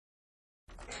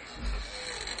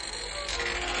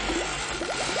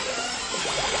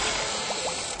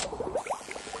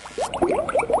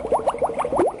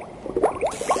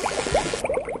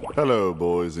Hello,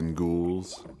 boys and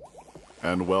ghouls,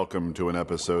 and welcome to an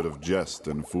episode of Jest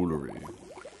and Foolery,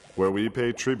 where we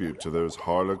pay tribute to those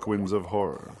harlequins of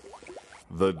horror,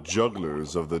 the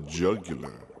jugglers of the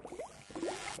jugular,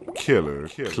 killer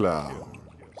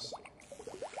clowns.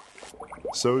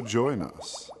 So join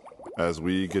us as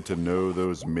we get to know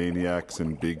those maniacs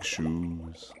in big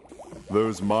shoes,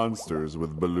 those monsters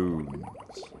with balloons,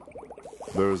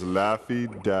 those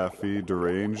laffy-daffy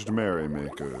deranged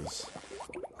merrymakers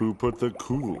who put the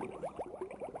cool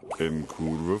in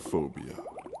coulrophobia.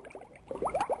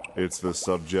 It's the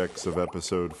subjects of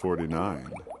episode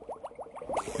 49.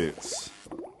 It's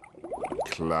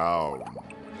clowns.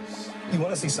 You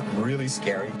want to see something really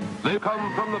scary? They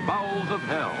come from the bowels of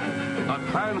hell, a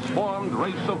transformed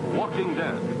race of walking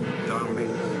dead. Zombie,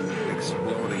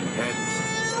 exploding heads.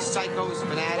 Psychos,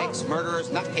 fanatics, murderers,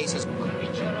 nutcases.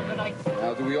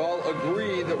 Now, do we all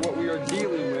agree that what we are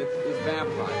dealing with is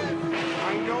vampires?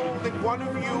 I know that one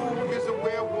of you is a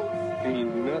werewolf.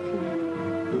 Ain't nothing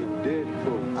but dead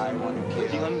folks. I want to kill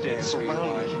The undead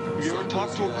surround me. You ever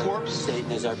talk to a corpse?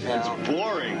 Satan is our pal. It's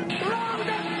boring. Throw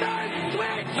the third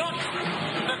switch! Not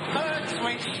the third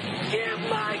switch! Give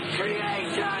my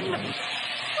creation life!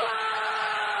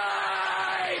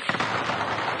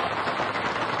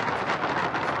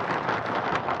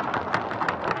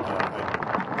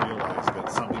 I realized that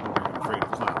some people were afraid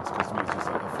of clowns because to me it's just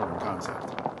like a foreign concept.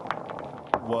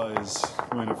 Was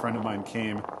when a friend of mine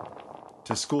came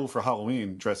to school for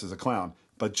Halloween dressed as a clown,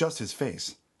 but just his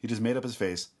face. He just made up his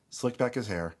face, slicked back his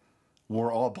hair,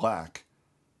 wore all black.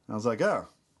 I was like, oh,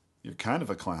 you're kind of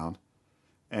a clown.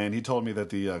 And he told me that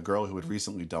the girl who had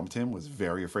recently dumped him was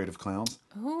very afraid of clowns.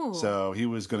 Ooh. So he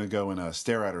was going to go and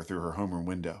stare at her through her homeroom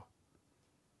window.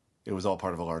 It was all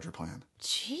part of a larger plan.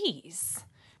 Jeez.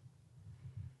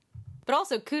 But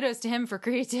also kudos to him for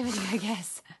creativity, I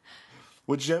guess.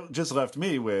 Which just left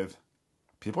me with,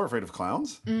 people are afraid of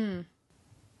clowns?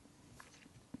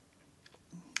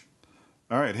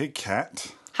 All right, hey,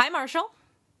 Kat. Hi, Marshall.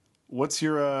 What's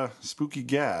your spooky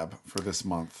gab for this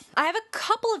month? I have a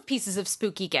couple of pieces of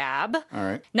spooky gab. All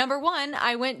right. Number one,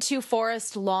 I went to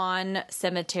Forest Lawn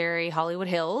Cemetery, Hollywood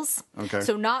Hills. Okay.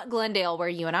 So not Glendale, where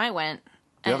you and I went.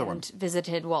 The other one.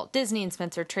 Visited Walt Disney and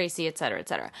Spencer Tracy, et cetera, et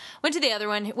cetera. Went to the other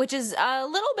one, which is a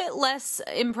little bit less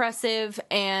impressive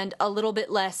and a little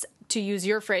bit less, to use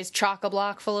your phrase,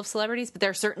 chock-a-block full of celebrities, but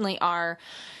there certainly are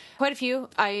quite a few.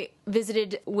 I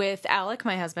visited with Alec,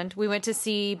 my husband. We went to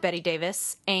see Betty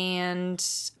Davis and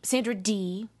Sandra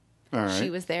Dee. All right.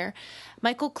 She was there.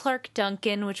 Michael Clark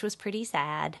Duncan, which was pretty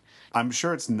sad. I'm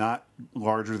sure it's not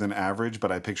larger than average,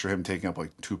 but I picture him taking up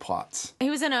like 2 plots. He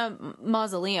was in a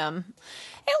mausoleum.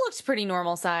 It looked pretty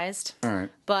normal sized. All right.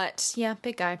 But yeah,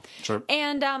 big guy. Sure.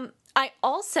 And I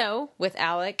also, with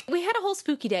Alec, we had a whole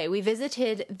spooky day. We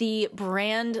visited the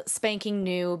brand spanking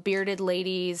new Bearded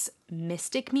Ladies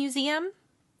Mystic Museum,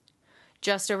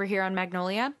 just over here on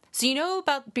Magnolia. So you know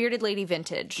about Bearded Lady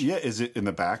Vintage? Yeah, is it in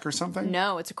the back or something?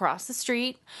 No, it's across the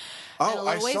street. and a Oh, little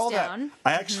I ways saw down. that.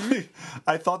 I actually,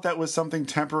 I thought that was something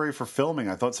temporary for filming.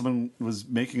 I thought someone was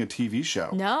making a TV show.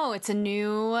 No, it's a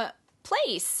new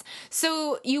place.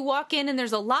 So you walk in and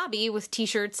there's a lobby with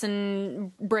t-shirts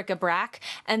and bric-a-brac,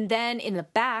 and then in the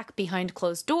back behind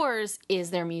closed doors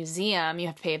is their museum you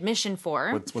have to pay admission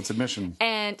for. What's admission?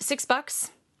 And $6.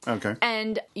 Okay.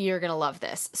 And you're going to love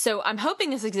this. So I'm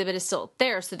hoping this exhibit is still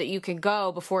there so that you can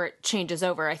go before it changes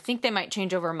over. I think they might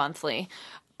change over monthly.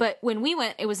 But when we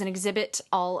went, it was an exhibit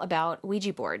all about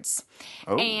Ouija boards.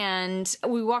 Oh. And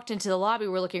we walked into the lobby,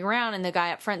 we were looking around, and the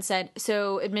guy up front said,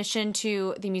 so admission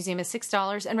to the museum is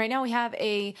 $6. And right now we have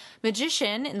a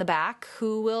magician in the back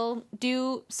who will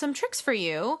do some tricks for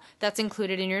you. That's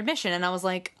included in your admission. And I was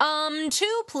like,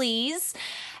 2, please.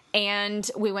 And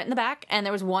we went in the back, and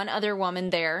there was one other woman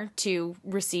there to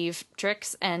receive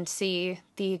tricks and see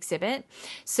the exhibit.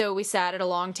 So we sat at a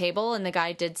long table, and the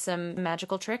guy did some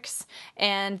magical tricks,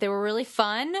 and they were really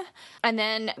fun. And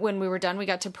then when we were done, we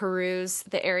got to peruse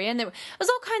the area, and there was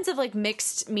all kinds of like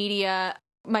mixed media.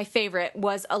 My favorite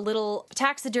was a little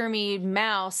taxidermy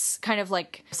mouse, kind of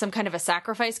like some kind of a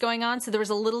sacrifice going on. So there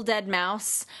was a little dead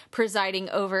mouse presiding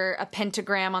over a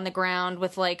pentagram on the ground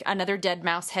with like another dead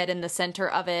mouse head in the center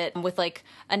of it with like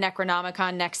a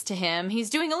Necronomicon next to him. He's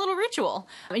doing a little ritual.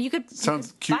 I mean, you could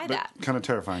Cute, buy but that. kind of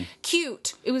terrifying.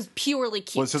 Cute. It was purely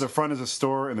cute. Well, so the front is a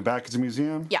store and the back is a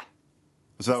museum? Yeah.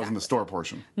 So that was in the store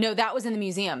portion. No, that was in the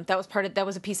museum. That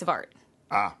was a piece of art.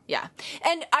 Ah. Yeah.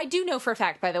 And I do know for a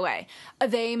fact, by the way,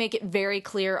 they make it very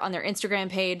clear on their Instagram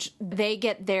page, they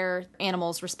get their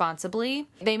animals responsibly.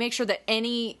 They make sure that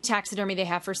any taxidermy they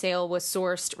have for sale was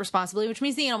sourced responsibly, which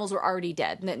means the animals were already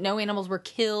dead, and that no animals were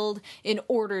killed in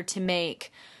order to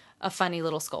make a funny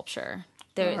little sculpture.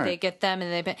 All right. They get them,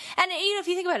 and if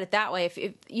you think about it that way, if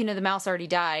the mouse already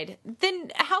died, then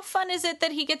how fun is it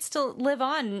that he gets to live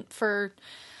on for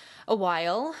a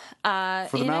while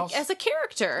For the mouse? as a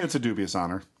character? It's a dubious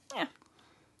honor. Yeah,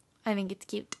 I think it's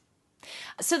cute.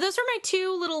 So those are my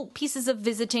two little pieces of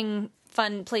visiting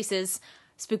fun places,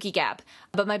 Spooky Gap.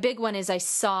 But my big one is I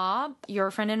saw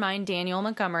your friend and mine, Daniel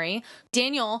Montgomery.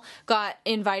 Daniel got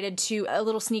invited to a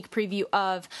little sneak preview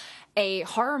of a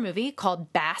horror movie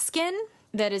called Baskin.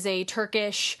 That is a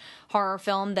Turkish horror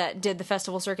film that did the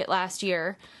festival circuit last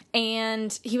year.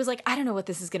 And he was like, I don't know what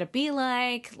this is going to be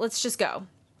like. Let's just go.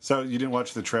 So you didn't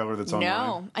watch the trailer that's online?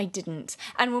 No, I didn't.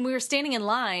 And when we were standing in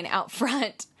line out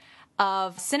front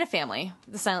of Cinefamily,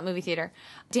 the silent movie theater,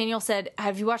 Daniel said,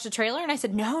 have you watched the trailer? And I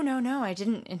said, no, I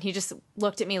didn't. And he just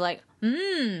looked at me like,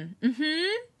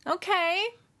 okay.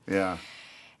 Yeah.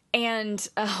 And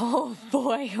oh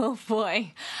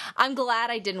boy. I'm glad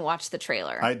I didn't watch the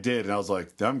trailer. I did, and I was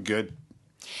like, I'm good.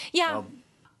 Yeah.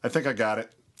 I think I got it.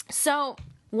 So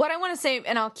what I want to say,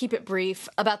 and I'll keep it brief,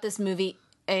 about this movie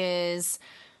is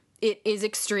it is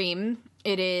extreme.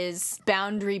 It is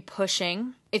boundary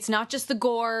pushing. It's not just the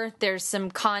gore. There's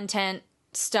some content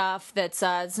stuff that's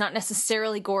it's not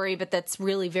necessarily gory, but that's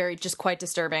really very just quite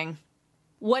disturbing.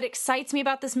 What excites me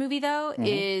about this movie, though,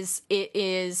 is it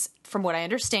is, from what I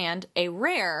understand, a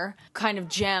rare kind of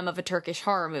gem of a Turkish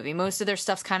horror movie. Most of their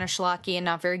stuff's kind of schlocky and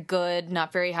not very good,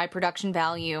 not very high production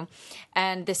value.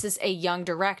 And this is a young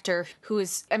director who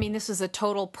is, this was a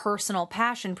total personal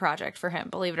passion project for him,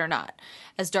 believe it or not.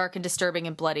 As dark and disturbing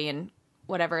and bloody and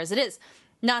whatever as it is.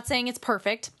 Not saying it's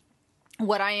perfect.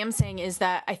 What I am saying is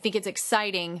that I think it's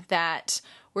exciting that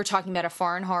we're talking about a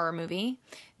foreign horror movie,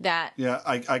 that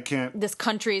I can't... this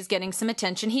country is getting some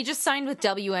attention. He just signed with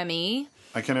WME.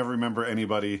 I can never remember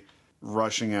anybody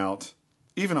rushing out,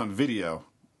 even on video,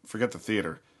 forget the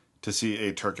theater, to see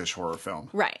a Turkish horror film.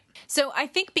 Right. So I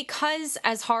think because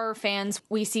as horror fans,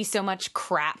 we see so much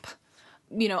crap.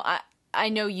 I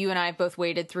know you and I have both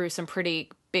waded through some pretty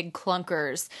big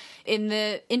clunkers in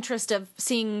the interest of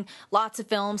seeing lots of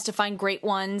films to find great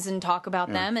ones and talk about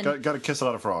them. And got to kiss a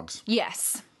lot of frogs.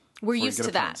 Yes. We're used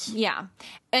to that. Yeah.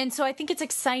 And so I think it's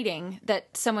exciting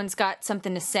that someone's got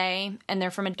something to say and they're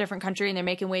from a different country and they're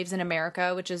making waves in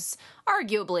America, which is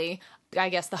arguably, I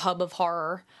guess, the hub of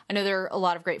horror. I know there are a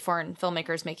lot of great foreign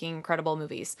filmmakers making incredible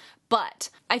movies. But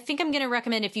I think I'm going to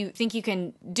recommend, if you think you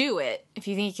can do it, if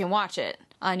you think you can watch it,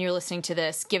 and you're listening to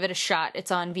this, give it a shot.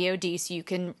 It's on VOD, so you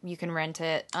can rent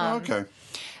it. Okay.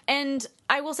 And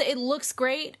I will say it looks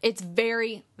great. It's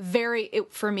very,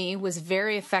 it, for me, was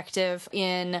very effective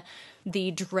in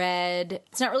the dread.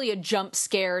 It's not really a jump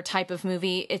scare type of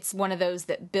movie. It's one of those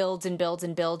that builds and builds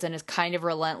and builds and is kind of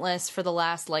relentless for the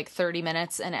last 30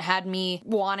 minutes. And it had me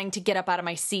wanting to get up out of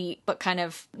my seat, but kind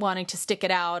of wanting to stick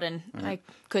it out. And I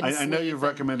couldn't I know you've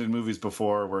recommended movies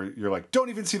before where you're like, don't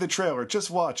even see the trailer, just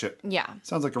watch it. Yeah.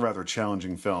 Sounds like a rather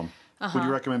challenging film. Would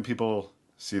you recommend people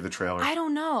see the trailer? I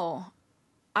don't know.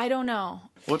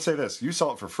 Let's say this. You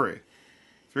saw it for free.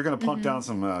 If you're going to plunk down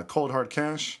some cold hard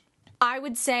cash... I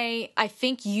would say, I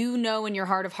think you know in your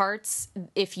heart of hearts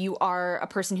if you are a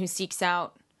person who seeks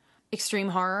out extreme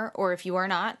horror or if you are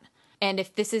not. And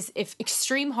if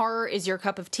extreme horror is your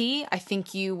cup of tea, I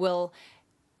think you will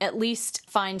at least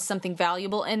find something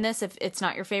valuable in this if it's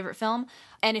not your favorite film.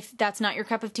 And if that's not your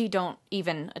cup of tea, don't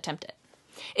even attempt it.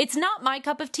 It's not my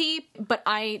cup of tea, but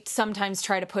I sometimes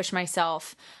try to push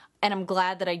myself. And I'm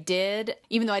glad that I did,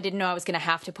 even though I didn't know I was going to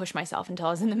have to push myself until I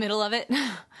was in the middle of it.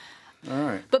 All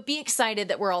right. But be excited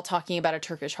that we're all talking about a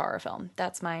Turkish horror film.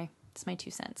 That's my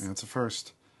 2 cents. That's a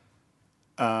first.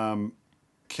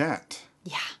 Cat.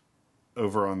 Yeah.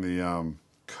 Over on the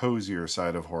cozier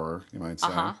side of horror, you might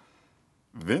say.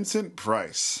 Vincent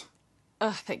Price.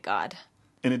 Oh, thank God.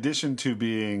 In addition to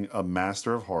being a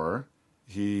master of horror,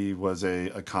 he was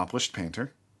an accomplished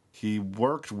painter. He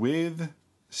worked with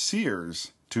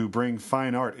Sears to bring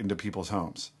fine art into people's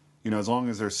homes. As long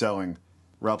as they're selling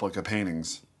replica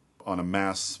paintings on a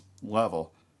mass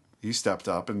level, he stepped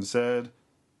up and said,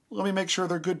 let me make sure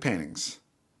they're good paintings.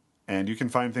 And you can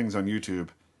find things on YouTube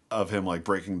of him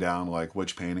breaking down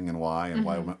which painting and why and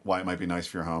why it might be nice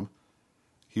for your home.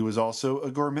 He was also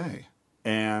a gourmet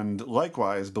and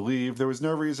likewise believed there was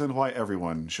no reason why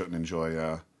everyone shouldn't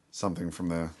enjoy something from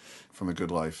the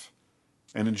good life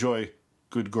and enjoy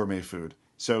good gourmet food.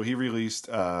 So he released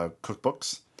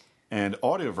cookbooks and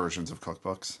audio versions of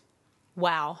cookbooks.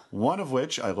 Wow. One of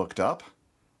which I looked up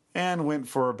and went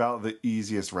for about the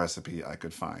easiest recipe I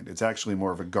could find. It's actually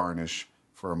more of a garnish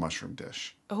for a mushroom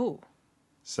dish. Oh.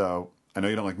 So I know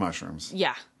you don't like mushrooms.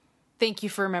 Yeah. Thank you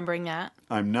for remembering that.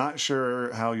 I'm not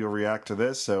sure how you'll react to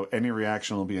this, so any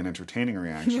reaction will be an entertaining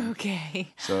reaction.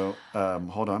 Okay. So,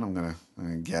 hold on. I'm gonna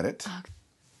get it. I'm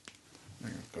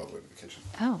gonna go all the way to the kitchen.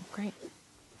 Oh, great.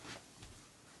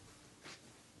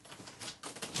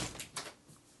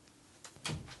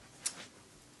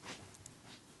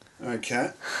 All right,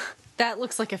 Kat. That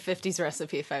looks like a 50s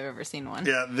recipe if I've ever seen one.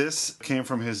 Yeah, this came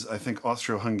from his, I think,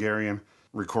 Austro-Hungarian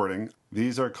recording.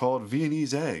 These are called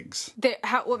Viennese eggs.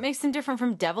 What makes them different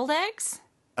from deviled eggs?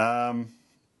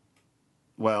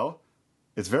 Well,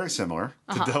 it's very similar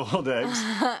to deviled eggs.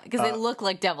 Because they look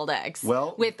like deviled eggs.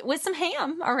 Well, with some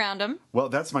ham around them. Well,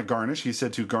 that's my garnish. He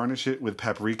said to garnish it with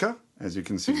paprika, as you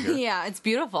can see here. Yeah, it's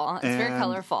beautiful. It's very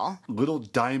colorful. Little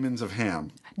diamonds of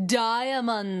ham.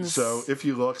 Diamonds. So if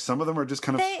you look, some of them are just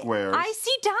kind of squares. I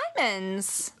see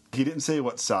diamonds. He didn't say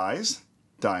what size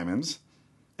diamonds.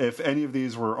 If any of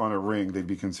these were on a ring, they'd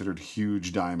be considered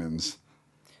huge diamonds.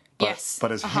 Yes.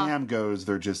 But as ham goes,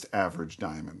 they're just average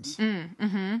diamonds.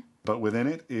 But within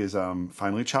it is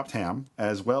finely chopped ham,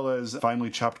 as well as finely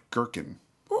chopped gherkin.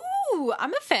 Ooh,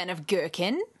 I'm a fan of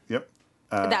gherkin. Yep.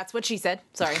 That's what she said.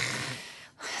 Sorry.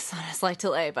 It's on a slight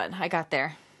delay, but I got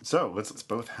there. So let's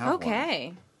both have one.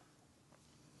 Okay.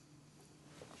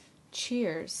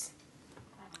 Cheers.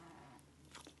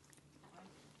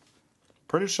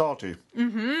 Pretty salty.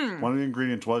 Mm-hmm. One of the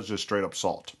ingredients was just straight up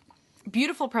salt.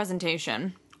 Beautiful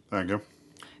presentation. Thank you.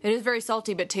 It is very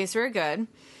salty, but tastes very good.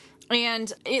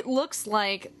 And it looks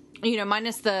like,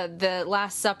 minus the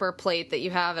Last Supper plate that you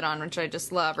have it on, which I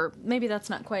just love. Or maybe that's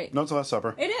not quite. No, it's the Last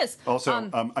Supper. It is. Also,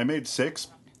 I made 6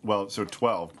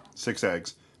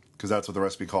 eggs, because that's what the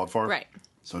recipe called for. Right.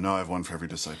 So now I have one for every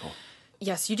disciple.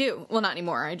 Yes, you do. Well, not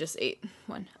anymore. I just ate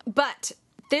one. But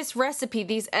this recipe,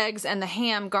 these eggs and the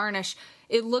ham garnish,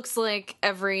 it looks like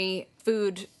every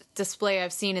food display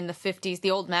I've seen in the 50s,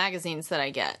 the old magazines that I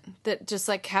get, that just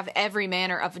like have every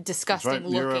manner of disgusting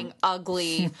looking,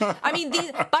 ugly. I mean,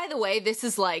 by the way, this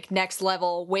is like next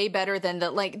level, way better than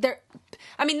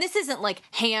this isn't like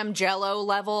ham jello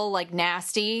level, like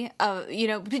nasty, but do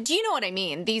you know what I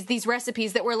mean? These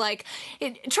recipes that were like,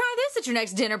 try this at your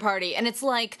next dinner party, and it's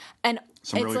like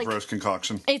some really gross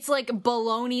concoction. It's like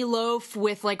bologna loaf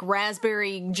with like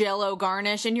raspberry jello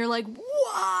garnish, and you're like,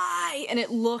 why? And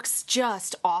it looks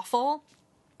just awful.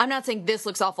 I'm not saying this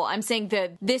looks awful. I'm saying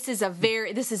that this is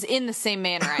in the same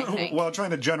manner, I think. Well, trying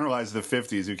to generalize the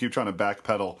 50s, you keep trying to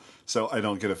backpedal so I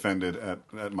don't get offended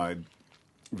at my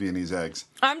Viennese eggs.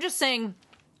 I'm just saying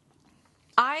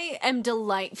I am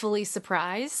delightfully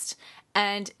surprised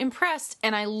and impressed,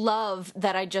 and I love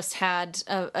that I just had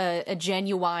a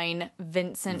genuine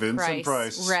Vincent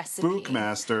Price recipe.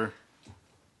 Spookmaster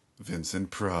Vincent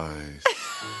Price.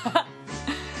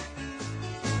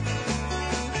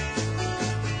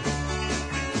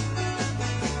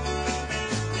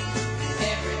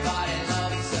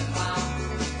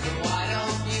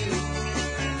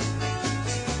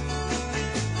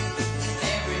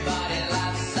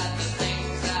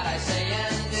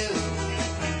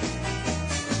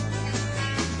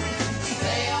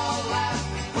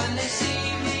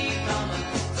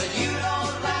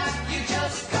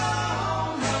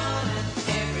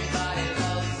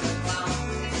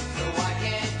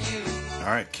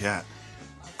 All right, Kat.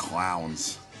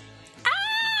 Clowns.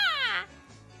 Ah!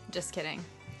 Just kidding.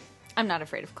 I'm not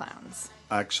afraid of clowns.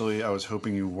 Actually, I was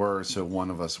hoping you were, so one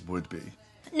of us would be.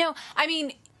 No, I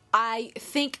mean, I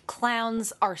think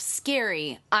clowns are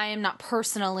scary. I am not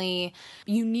personally,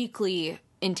 uniquely,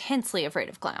 intensely afraid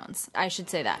of clowns. I should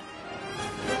say that.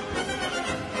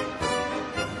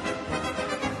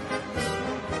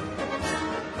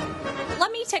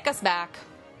 Let me take us back.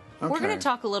 Okay. We're going to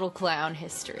talk a little clown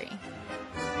history.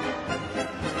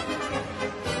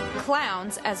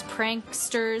 Clowns, as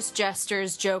pranksters,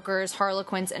 jesters, jokers,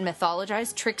 harlequins, and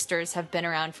mythologized tricksters, have been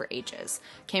around for ages.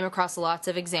 Came across lots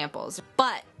of examples,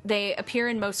 but they appear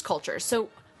in most cultures. So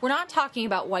we're not talking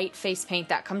about white face paint,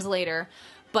 that comes later,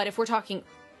 but if we're talking...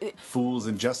 Fools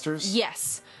and jesters?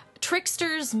 Yes.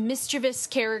 Tricksters, mischievous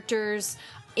characters,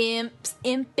 imps,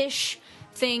 impish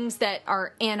things that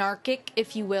are anarchic,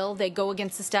 if you will. They go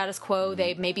against the status quo.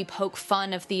 They maybe poke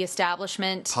fun of the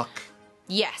establishment. Puck.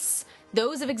 Yes.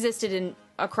 Those have existed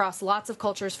across lots of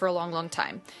cultures for a long, long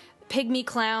time. Pygmy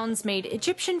clowns made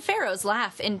Egyptian pharaohs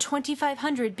laugh in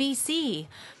 2500 BC.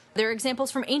 There are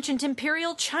examples from ancient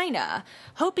imperial China.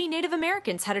 Hopi Native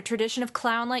Americans had a tradition of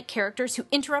clown-like characters who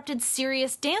interrupted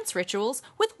serious dance rituals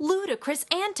with ludicrous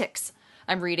antics.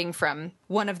 I'm reading from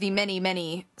one of the many,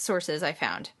 many sources I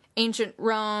found. Ancient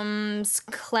Rome's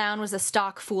clown was a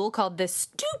stock fool called the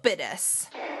Stupidus.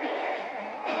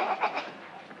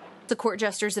 The court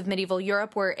jesters of medieval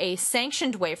Europe were a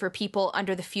sanctioned way for people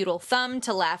under the feudal thumb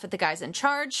to laugh at the guys in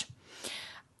charge.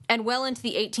 And well into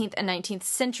the 18th and 19th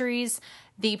centuries,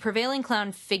 the prevailing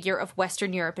clown figure of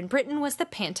Western Europe and Britain was the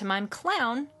pantomime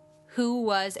clown, who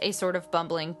was a sort of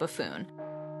bumbling buffoon.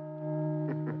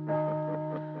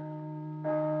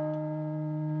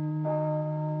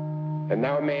 And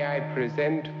now may I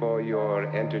present for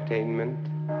your entertainment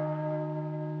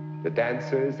the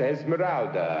dancers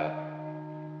Esmeralda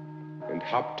and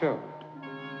Hop Toad.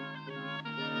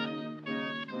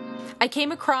 I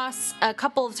came across a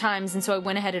couple of times, and so I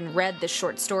went ahead and read this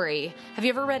short story. Have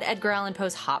you ever read Edgar Allan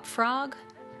Poe's Hop Frog?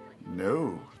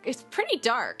 No. It's pretty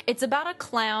dark. It's about a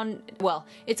clown, well,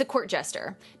 it's a court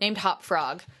jester named Hop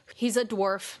Frog. He's a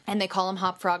dwarf, and they call him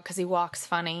Hop Frog because he walks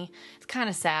funny. It's kind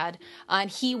of sad. And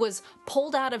he was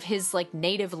pulled out of his,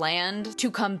 native land to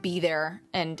come be there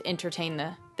and entertain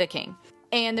the king.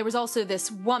 And there was also this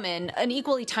woman, an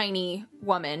equally tiny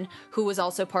woman, who was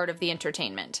also part of the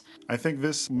entertainment. I think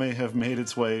this may have made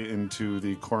its way into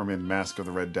the Corman Mask of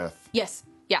the Red Death. Yes,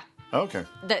 yeah. Okay.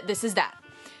 This is that.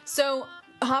 So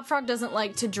Hop Frog doesn't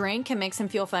like to drink and makes him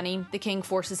feel funny. The king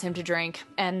forces him to drink,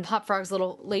 and Hop Frog's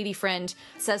little lady friend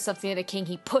says something to the king.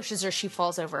 He pushes her, she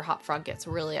falls over. Hop Frog gets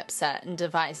really upset and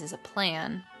devises a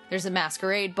plan. There's a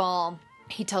masquerade ball.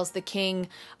 He tells the king,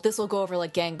 this will go over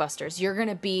like gangbusters. You're going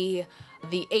to be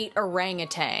the 8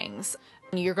 orangutans.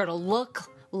 You're going to look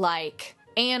like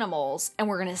animals, and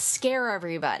we're going to scare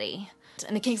everybody.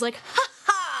 And the king's like, ha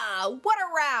ha, what a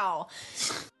row.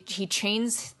 He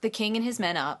chains the king and his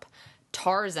men up,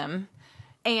 tars him,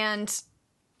 and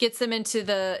gets them into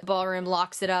the ballroom,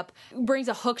 locks it up, brings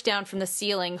a hook down from the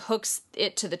ceiling, hooks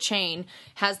it to the chain,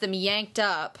 has them yanked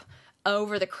up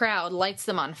over the crowd, lights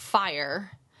them on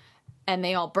fire, and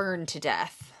they all burn to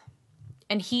death.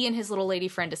 And he and his little lady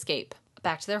friend escape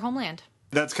back to their homeland.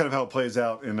 That's kind of how it plays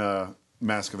out in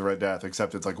Mask of the Red Death,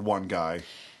 except it's one guy.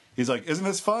 He's like, isn't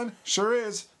this fun? Sure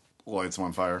is. Lights him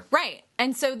on fire. Right.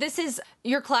 And so this is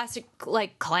your classic,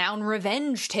 clown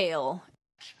revenge tale.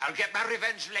 I'll get my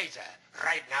revenge later.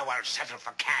 Right now I'll settle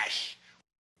for cash.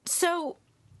 So,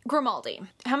 Grimaldi.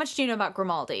 How much do you know about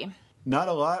Grimaldi? Not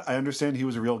a lot. I understand he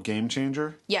was a real game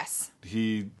changer. Yes.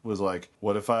 He was like,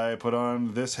 what if I put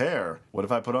on this hair? What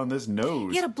if I put on this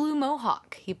nose? He had a blue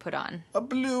mohawk he put on. A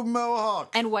blue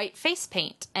mohawk. And white face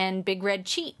paint and big red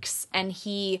cheeks. And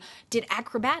he did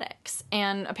acrobatics.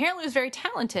 And apparently was very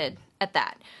talented at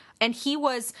that. And he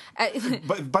was...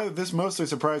 But this mostly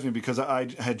surprised me because I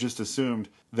had just assumed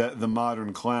that the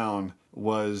modern clown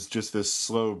was just this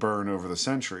slow burn over the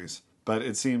centuries. But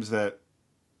it seems that...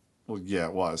 Well, yeah,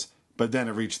 it was. But then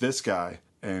it reached this guy,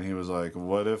 and he was like,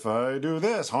 what if I do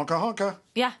this? Honka honka.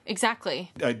 Yeah,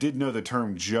 exactly. I did know the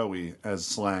term Joey as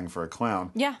slang for a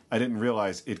clown. Yeah. I didn't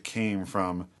realize it came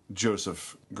from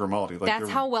Joseph Grimaldi. That's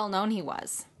how well known he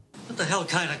was. What the hell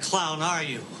kind of clown are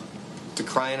you? The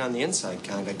crying on the inside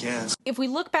kind, I guess. If we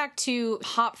look back to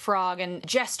Hop Frog and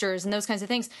jesters and those kinds of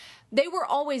things, they were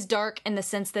always dark in the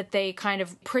sense that they kind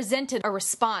of presented a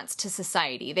response to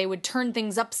society. They would turn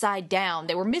things upside down.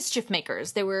 They were mischief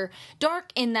makers. They were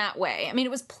dark in that way. I mean,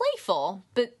 it was playful,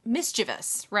 but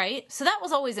mischievous, right? So that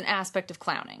was always an aspect of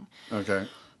clowning. Okay.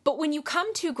 But when you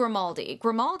come to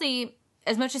Grimaldi,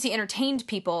 as much as he entertained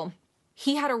people,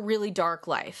 he had a really dark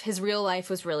life. His real life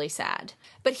was really sad.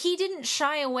 But he didn't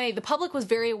shy away. The public was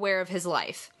very aware of his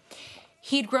life.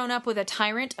 He'd grown up with a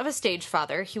tyrant of a stage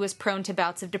father. He was prone to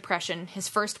bouts of depression. His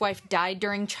first wife died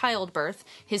during childbirth.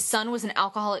 His son was an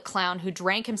alcoholic clown who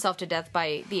drank himself to death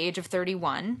by the age of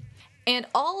 31. And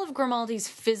all of Grimaldi's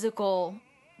physical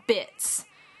bits,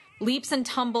 leaps and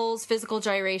tumbles, physical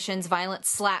gyrations, violent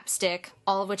slapstick,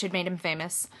 all of which had made him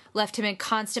famous, left him in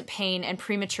constant pain and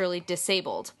prematurely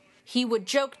disabled. He would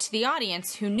joke to the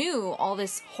audience, who knew all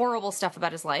this horrible stuff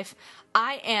about his life,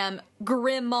 I am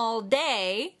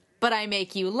Grimaldi, but I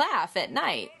make you laugh at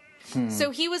night.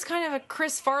 So he was kind of a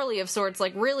Chris Farley of sorts,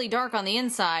 really dark on the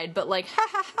inside, but ha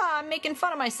ha ha, I'm making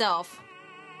fun of myself.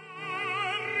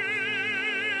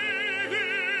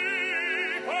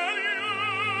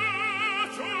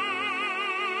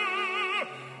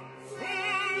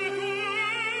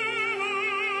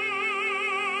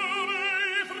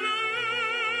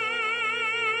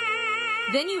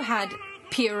 Then you had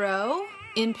Pierrot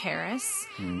in Paris.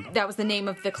 That was the name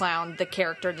of the clown, the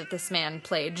character that this man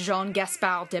played,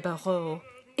 Jean-Gaspard de Barreau,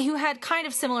 who had kind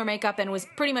of similar makeup and was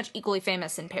pretty much equally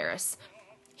famous in Paris.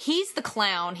 He's the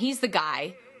clown, he's the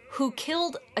guy who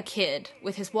killed a kid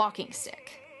with his walking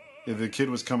stick. Yeah, the kid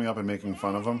was coming up and making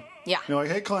fun of him. Yeah. You're like,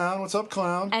 hey, clown, what's up,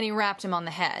 clown? And he rapped him on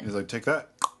the head. He's like, take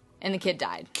that. And the kid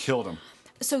died. Killed him.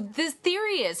 So the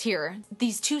theory is here,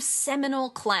 these two seminal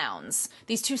clowns,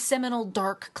 these two seminal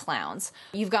dark clowns.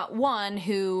 You've got one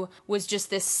who was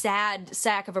just this sad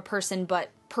sack of a person,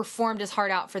 but performed his heart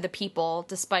out for the people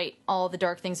despite all the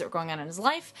dark things that were going on in his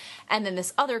life. And then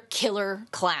this other killer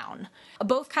clown.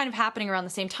 Both kind of happening around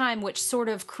the same time, which sort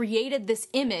of created this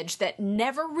image that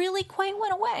never really quite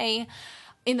went away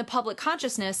in the public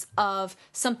consciousness of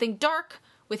something dark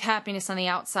with happiness on the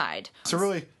outside. So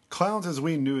really, clowns as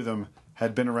we knew them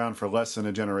had been around for less than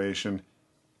a generation,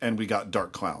 and we got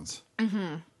dark clowns.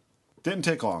 Mm-hmm. Didn't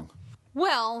take long.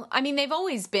 Well, I mean, they've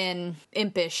always been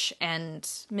impish and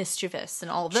mischievous and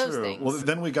all of those things. Well,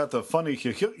 then we got the funny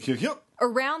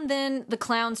Around then, the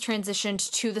clowns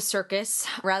transitioned to the circus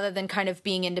rather than kind of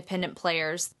being independent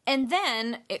players. And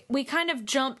then we kind of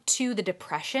jumped to the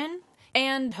Depression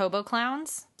and hobo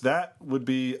clowns. That would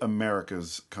be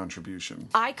America's contribution.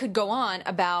 I could go on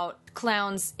about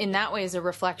clowns in that way as a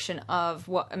reflection of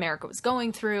what America was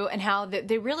going through and how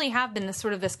they really have been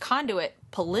this conduit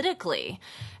politically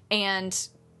and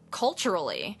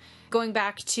culturally, going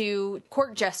back to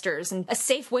court jesters and a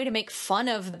safe way to make fun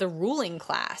of the ruling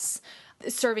class,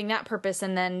 serving that purpose,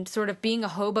 and then sort of being a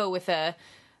hobo with a,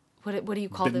 what do you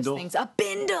call bindle? Those things? A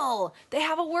bindle! They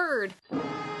have a word.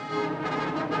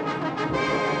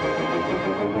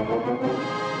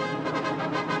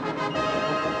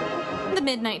 In the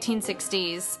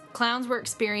mid-1960s, clowns were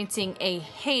experiencing a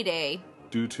heyday.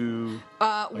 Due to...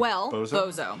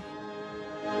 Bozo.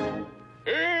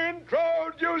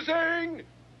 Introducing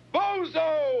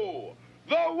Bozo,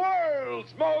 the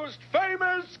world's most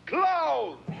famous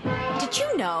clown. Did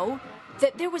you know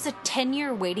that there was a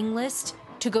 10-year waiting list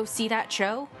to go see that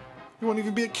show? You won't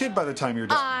even be a kid by the time you're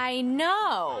done. I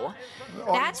know.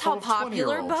 That's how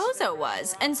popular Bozo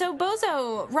was. And so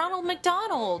Bozo, Ronald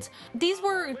McDonald, these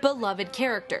were beloved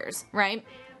characters, right?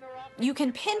 You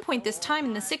can pinpoint this time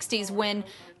in the 60s when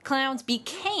clowns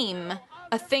became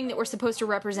a thing that were supposed to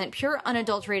represent pure,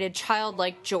 unadulterated,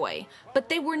 childlike joy. But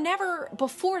they were never,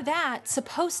 before that,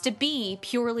 supposed to be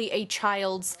purely a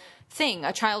child's thing,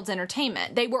 a child's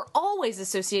entertainment. They were always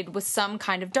associated with some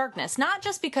kind of darkness, not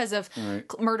just because of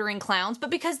murdering clowns, but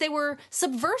because they were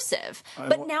subversive.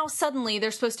 But now suddenly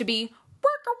they're supposed to be,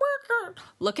 worker,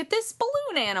 look at this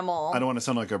balloon animal. I don't want to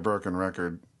sound like a broken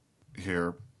record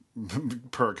here,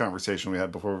 per a conversation we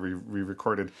had before we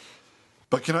recorded.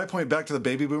 But can I point back to the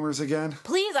baby boomers again?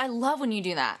 Please, I love when you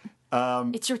do that.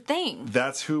 It's your thing.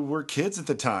 That's who were kids at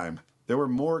the time. There were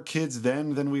more kids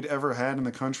then than we'd ever had in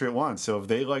the country at once. So if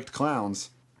they liked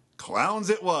clowns, clowns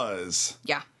it was.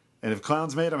 Yeah. And if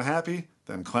clowns made them happy,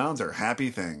 then clowns are happy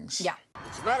things. Yeah.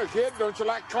 What's the matter, kid? Don't you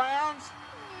like clowns?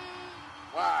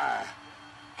 Why?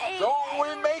 Don't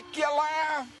we make you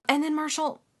laugh? And then,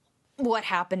 Marshall, what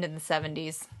happened in the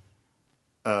 70s?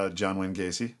 John Wayne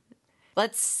Gacy.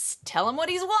 Let's tell him what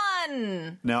he's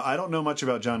won. Now, I don't know much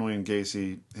about John Wayne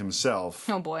Gacy himself.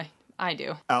 Oh, boy. I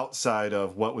do. Outside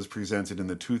of what was presented in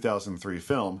the 2003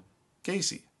 film,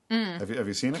 Gacy. Have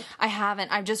you seen it? I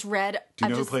haven't. I've just read... Do you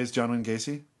know who plays John Wayne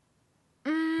Gacy?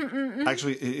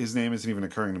 Actually, his name isn't even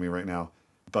occurring to me right now.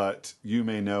 But you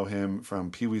may know him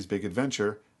from Pee-wee's Big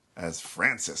Adventure as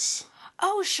Francis.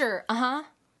 Oh, sure. Uh-huh.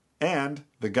 And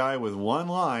the guy with one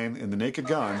line in The Naked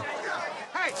Gun...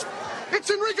 Hey, it's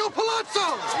Enrico Palazzo!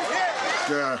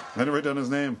 Yeah, I didn't write down his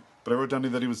name, but I wrote down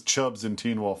that he was Chubbs in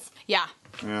Teen Wolf. Yeah.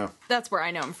 Yeah. That's where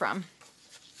I know him from.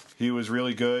 He was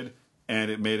really good, and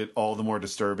it made it all the more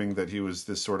disturbing that he was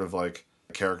this sort of like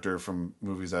character from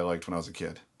movies I liked when I was a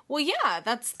kid. Well, yeah,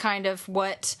 that's kind of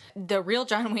what the real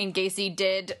John Wayne Gacy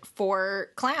did for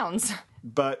clowns.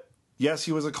 But yes,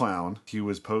 he was a clown. He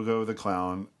was Pogo the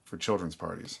Clown for children's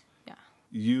parties. Yeah.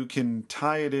 You can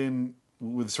tie it in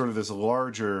with sort of this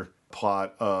larger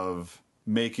plot of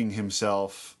making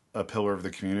himself a pillar of the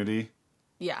community.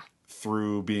 Yeah.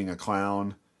 Through being a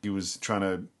clown. He was trying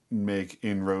to make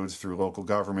inroads through local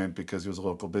government because he was a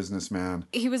local businessman.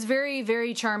 He was very,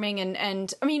 very charming.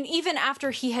 And I mean, even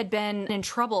after he had been in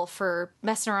trouble for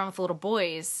messing around with little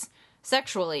boys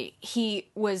sexually, he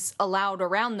was allowed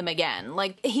around them again.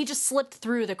 Like, he just slipped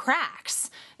through the cracks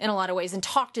in a lot of ways and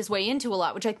talked his way into a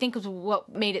lot, which I think was what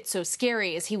made it so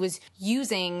scary, is he was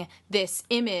using this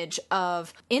image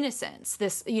of innocence.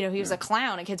 This, you know, he was a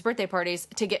clown at kids' birthday parties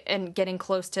to getting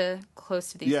close to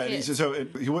these kids. Yeah, so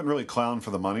he wouldn't really clown for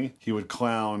the money. He would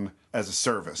clown as a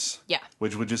service. Yeah.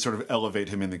 Which would just sort of elevate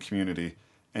him in the community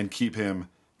and keep him,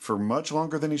 for much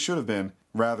longer than he should have been,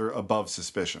 rather above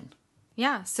suspicion.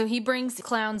 Yeah, so he brings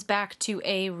clowns back to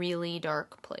a really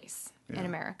dark place in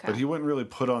America. But he wouldn't really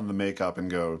put on the makeup and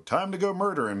go, time to go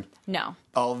murdering. No.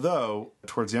 Although,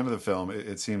 towards the end of the film,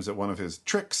 it seems that one of his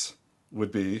tricks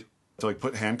would be to like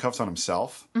put handcuffs on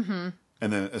himself and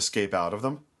then escape out of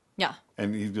them. Yeah.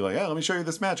 And he'd be like, "Yeah, let me show you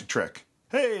this magic trick.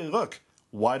 Hey, look,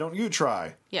 why don't you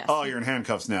try? Yes. Oh, you're in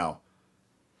handcuffs now.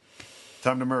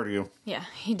 Time to murder you." Yeah,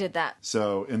 he did that.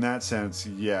 So in that sense,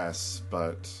 yes,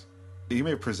 but he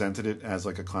may have presented it as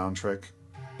like a clown trick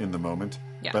in the moment.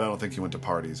 Yeah. But I don't think he went to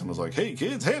parties and was like, "Hey,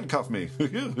 kids, handcuff me."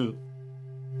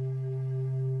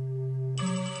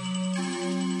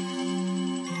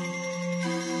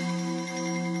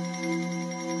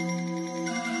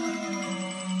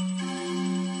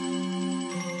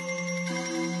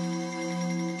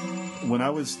 When I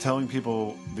was telling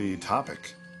people the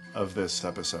topic of this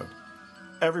episode,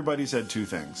 everybody said two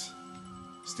things.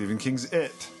 Stephen King's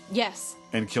It Yes.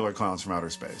 and Killer Clowns from Outer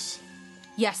Space.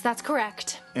 Yes, that's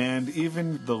correct. And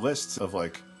even the lists of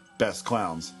like best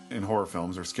clowns in horror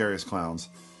films or scariest clowns,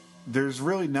 there's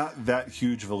really not that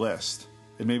huge of a list.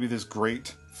 It may be this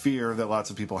great fear that lots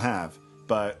of people have,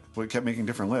 but what kept making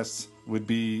different lists would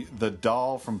be the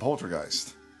doll from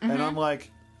Poltergeist. And I'm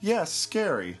like, yes,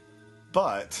 scary,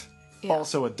 but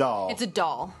also a doll. It's a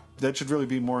doll. That should really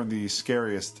be more in the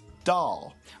scariest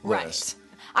doll list.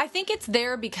 I think it's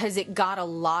there because it got a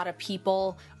lot of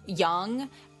people young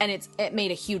and it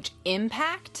made a huge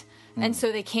impact. And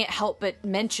so they can't help but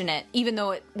mention it, even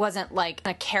though it wasn't like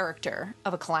a character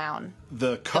of a clown.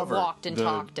 The cover, that walked and the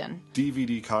talked and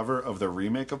DVD cover of the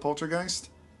remake of Poltergeist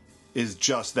is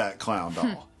just that clown doll.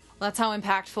 Well, that's how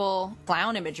impactful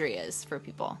clown imagery is for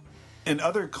people. And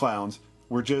other clowns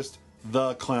were just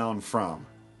the clown from.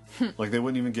 Like they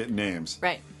wouldn't even get names.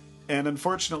 Right. And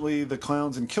unfortunately, the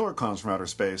clowns in Killer Clowns from Outer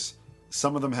Space,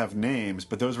 some of them have names,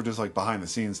 but those were just like behind the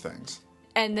scenes things.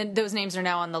 And then those names are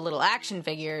now on the little action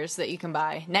figures that you can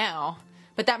buy now.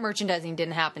 But that merchandising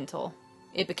didn't happen until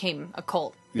it became a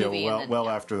cult movie. Well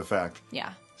after the fact.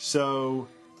 Yeah. So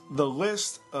the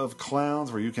list of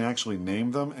clowns where you can actually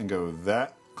name them and go,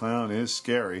 that clown is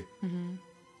scary.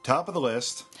 Top of the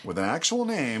list with an actual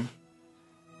name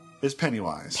is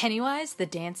Pennywise. Pennywise the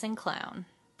Dancing Clown.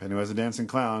 Pennywise the Dancing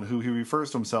Clown, who he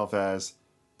refers to himself as,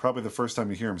 probably the first time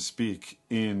you hear him speak,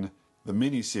 in the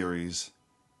miniseries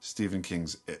Stephen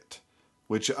King's It.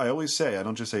 Which I always say, I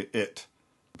don't just say it,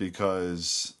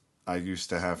 because I used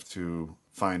to have to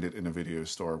find it in a video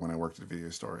store when I worked at a video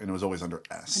store, and it was always under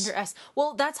S. Under S.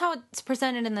 Well, that's how it's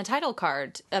presented in the title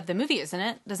card of the movie, isn't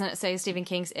it? Doesn't it say Stephen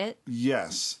King's It?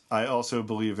 Yes. I also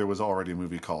believe there was already a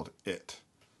movie called It,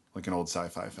 like an old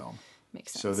sci-fi film.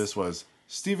 Makes sense. So this was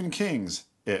Stephen King's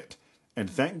It. And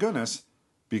thank goodness,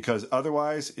 because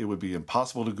otherwise it would be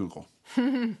impossible to Google.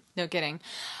 No kidding.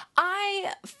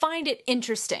 I find it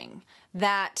interesting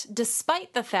that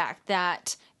despite the fact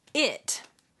that It,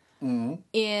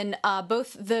 in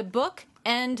both the book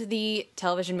and the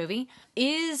television movie,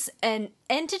 is an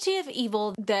entity of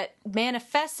evil that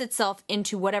manifests itself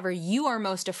into whatever you are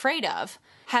most afraid of,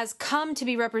 has come to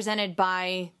be represented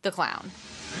by the clown.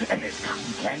 And there's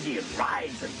cotton candy and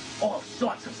rides and all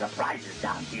sorts of surprises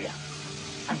down here.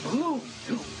 And balloons,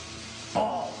 too.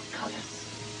 All colors.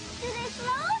 Do they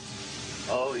float?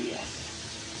 Oh, yes.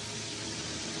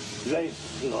 They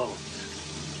float,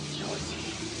 Georgie.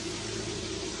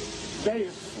 They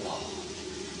float.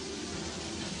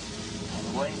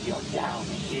 And when you're down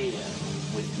here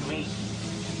with me,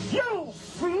 you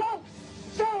float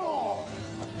down!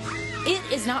 It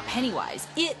is not Pennywise.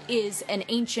 It is an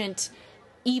ancient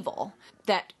evil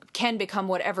that can become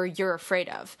whatever you're afraid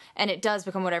of. And it does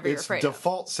become whatever you're afraid Its of.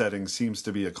 default setting seems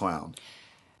to be a clown.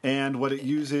 And what it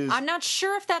uses... I'm not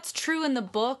sure if that's true in the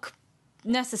book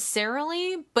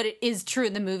necessarily, but it is true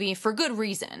in the movie for good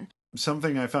reason.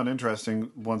 Something I found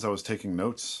interesting once I was taking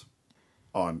notes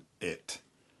on It,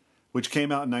 which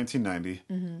came out in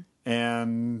 1990.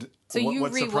 And so you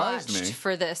what surprised rewatched me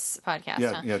for this podcast,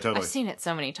 Yeah, huh? yeah, totally. I've seen it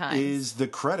so many times. is the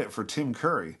credit for Tim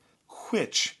Curry,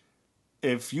 which,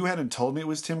 if you hadn't told me it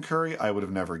was Tim Curry, I would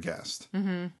have never guessed.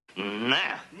 No.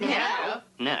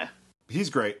 He's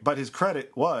great, but his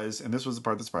credit was, and this was the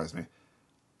part that surprised me,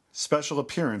 special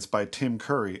appearance by Tim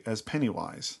Curry as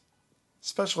Pennywise.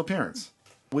 Special appearance.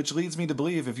 Which leads me to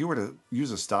believe if you were to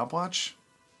use a stopwatch,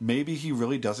 maybe he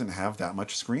really doesn't have that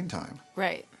much screen time.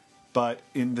 Right. But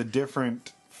in the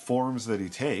different forms that he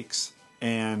takes,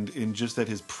 and in just that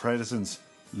his presence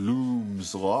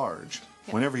looms large,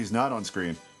 whenever he's not on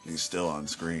screen, he's still on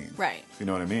screen. Right. You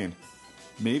know what I mean?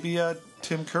 Maybe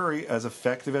Tim Curry, as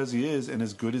effective as he is and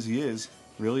as good as he is,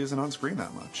 really isn't on screen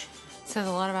that much. Says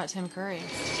a lot about Tim Curry.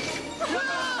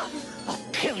 I'll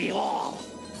kill you all.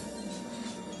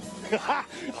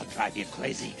 I'll drive you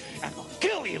crazy and I'll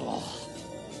kill you all.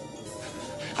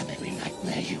 I'm every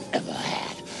nightmare you ever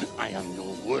had. I am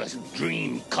your worst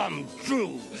dream come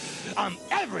true. I'm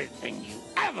everything you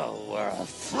ever were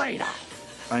afraid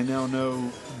of. I now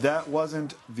know that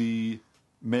wasn't the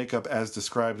makeup as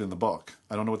described in the book.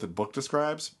 I don't know what the book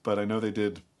describes, but I know they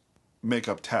did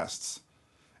makeup tests.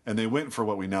 And they went for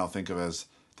what we now think of as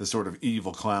the sort of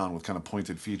evil clown with kind of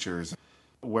pointed features.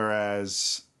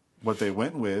 Whereas what they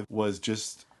went with was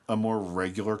just a more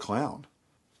regular clown.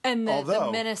 And the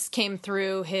menace came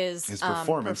through his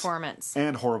performance.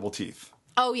 And horrible teeth.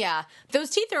 Oh, yeah. Those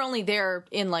teeth are only there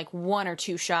in like one or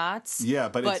two shots. Yeah,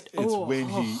 but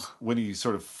it's when he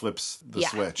sort of flips the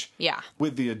switch. Yeah.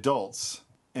 With the adults,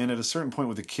 and at a certain point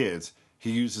with the kids, he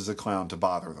uses a clown to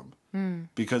bother them.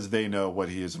 Because they know what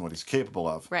he is and what he's capable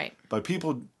of. Right. But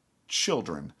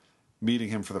children, meeting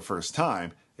him for the first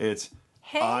time, it's,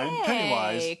 hey, I'm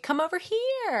Pennywise. Come over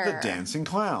here. The dancing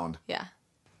clown. Yeah.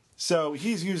 So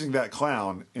he's using that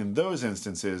clown in those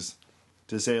instances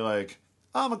to say, like,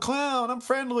 I'm a clown, I'm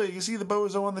friendly. You see the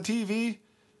bozo on the TV?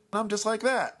 I'm just like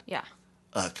that. Yeah.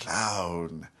 A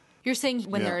clown. You're saying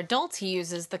when they're adults, he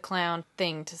uses the clown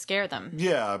thing to scare them.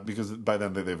 Yeah, because by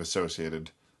then they've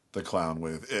associated the clown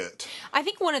with it. I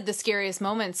think one of the scariest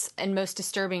moments and most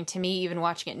disturbing to me, even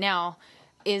watching it now,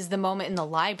 is the moment in the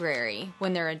library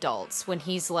when they're adults, when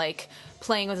he's like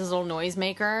playing with his little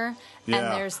noisemaker, and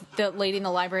there's the lady in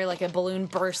the library, like a balloon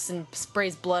bursts and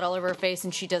sprays blood all over her face,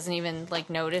 and she doesn't even like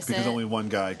notice because it. Only one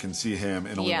guy can see him,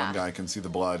 and only one guy can see the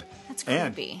blood. That's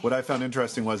creepy. And what I found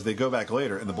interesting was they go back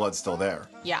later, and the blood's still there.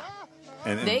 Yeah.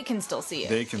 And they can still see it.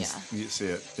 They can see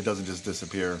it. It doesn't just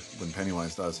disappear when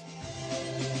Pennywise does.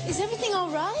 Is everything all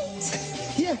right?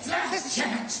 Yes, last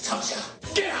chance,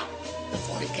 Tasha. Get out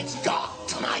before it gets dark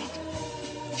tonight.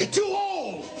 You're too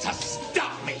old to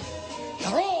stop me.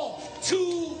 You're all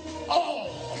too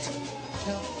old.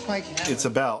 It's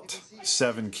about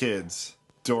 7 kids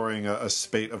during a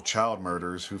spate of child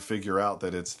murders who figure out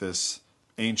that it's this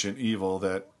ancient evil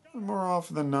that, more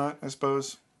often than not, I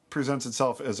suppose, presents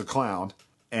itself as a clown,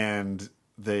 and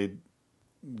they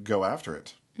go after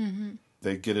it. Mm-hmm.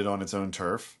 They get it on its own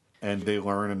turf, and they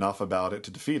learn enough about it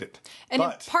to defeat it. And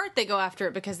in part, they go after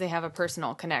it because they have a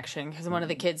personal connection, because one of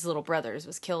the kids' little brothers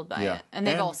was killed by it, and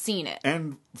they've all seen it.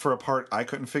 And for a part I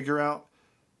couldn't figure out,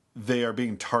 they are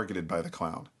being targeted by the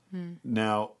clown.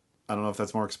 Now, I don't know if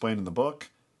that's more explained in the book.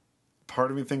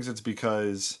 Part of me thinks it's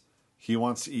because he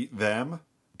wants to eat them,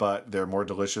 but they're more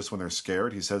delicious when they're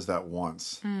scared. He says that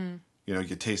once. You know,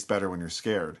 you taste better when you're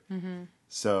scared. Mm-hmm.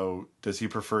 So does he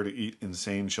prefer to eat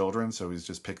insane children? So he's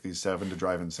just picked these 7 to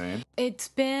drive insane? It's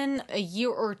been a year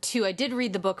or 2. I did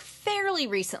read the book fairly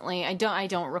recently. I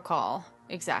don't recall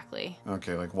exactly.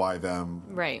 Okay, like why them?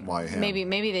 Right. Why him?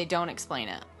 Maybe they don't explain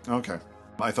it. Okay.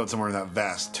 I thought somewhere in that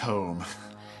vast tome.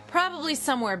 Probably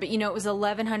somewhere, but it was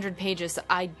 1,100 pages. So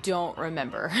I don't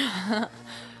remember.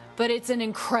 But it's an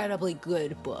incredibly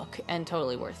good book and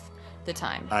totally worth the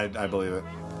time. I believe it.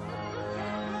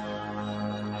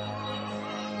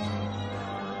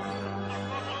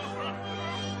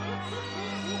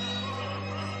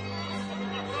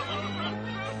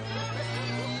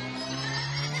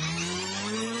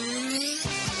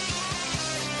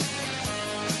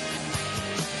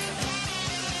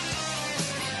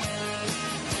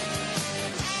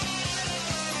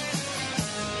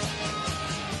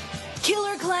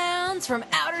 Killer Clowns from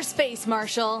Outer Space,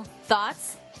 Marshall.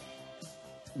 Thoughts?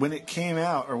 When it came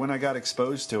out, or when I got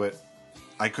exposed to it,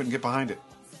 I couldn't get behind it.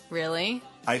 Really?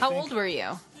 How old were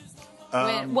you?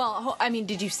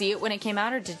 Did you see it when it came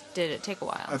out, or did it take a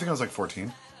while? I think I was like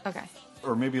 14. Okay.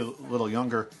 Or maybe a little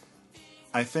younger.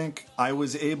 I think I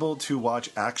was able to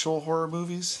watch actual horror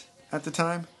movies at the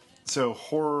time. So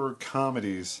horror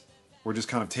comedies were just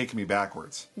kind of taking me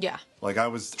backwards. Yeah. Like I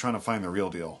was trying to find the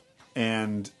real deal.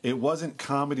 And it wasn't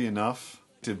comedy enough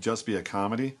to just be a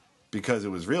comedy because it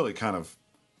was really kind of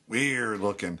weird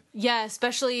looking. Yeah,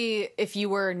 especially if you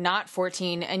were not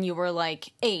 14 and you were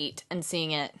like 8 and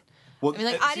seeing it. Well,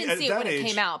 I didn't see it when it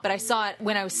came out, but I saw it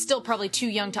when I was still probably too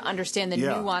young to understand the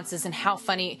nuances and how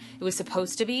funny it was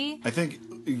supposed to be. I think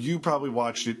you probably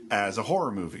watched it as a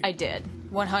horror movie. I did,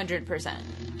 100%.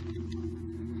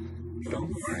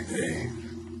 Don't worry, Dave.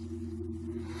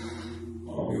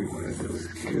 All we want to do is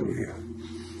kill you.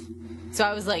 So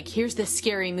I was like, here's this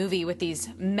scary movie with these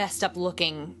messed up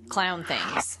looking clown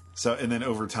things. So, and then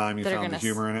over time you found the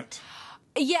humor in it?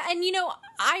 Yeah, and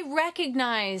I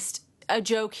recognized a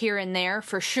joke here and there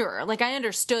for sure. Like, I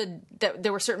understood that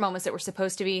there were certain moments that were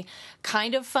supposed to be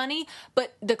kind of funny,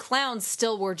 but the clowns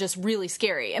still were just really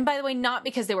scary. And by the way, not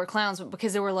because they were clowns, but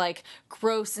because they were like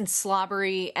gross and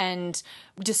slobbery and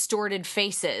distorted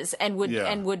faces and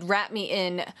would wrap me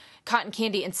in cotton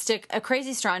candy and stick a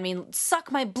crazy straw in me and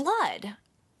suck my blood.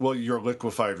 Well, your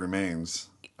liquefied remains.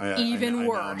 Even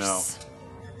worse.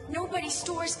 Nobody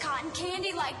stores cotton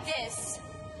candy like this.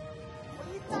 What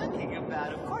are you talking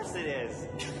about? Of course it is.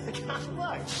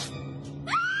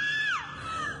 Look.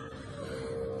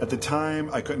 At the time,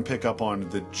 I couldn't pick up on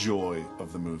the joy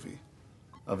of the movie.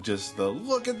 Of just the,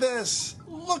 look at this!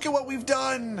 Look at what we've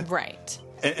done! Right.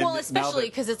 And well, especially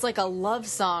because it's like a love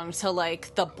song to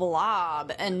like The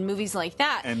Blob and movies like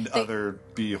that. And other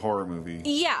B horror movies.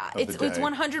 Yeah, it's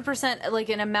 100% like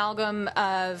an amalgam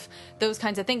of those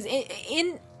kinds of things.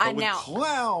 With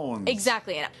clowns!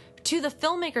 Exactly. And to the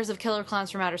filmmakers of Killer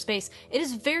Clowns from Outer Space, it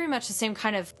is very much the same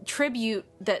kind of tribute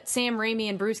that Sam Raimi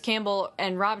and Bruce Campbell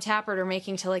and Rob Tappert are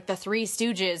making to like the Three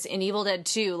Stooges in Evil Dead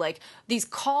 2. Like these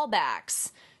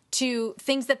callbacks to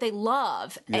things that they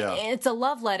love. Yeah. It's a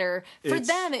love letter. For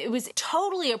them, it was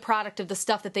totally a product of the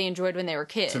stuff that they enjoyed when they were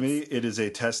kids. To me, it is a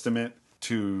testament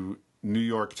to New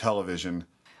York television.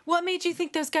 What made you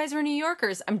think those guys were New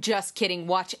Yorkers? I'm just kidding.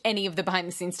 Watch any of the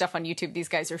behind-the-scenes stuff on YouTube. These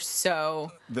guys are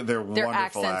so... Their wonderful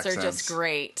accents are just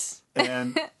great.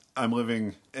 And I'm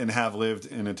living and have lived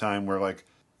in a time where, like,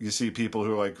 you see people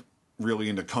who are, like, really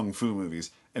into kung fu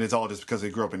movies, and it's all just because they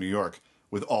grew up in New York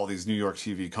with all these New York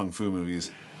TV kung fu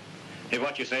movies. If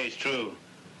what you say is true,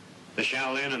 the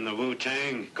Shaolin and the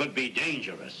Wu-Tang could be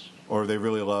dangerous. Or they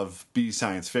really love B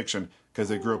science fiction because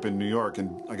they grew up in New York,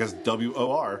 and I guess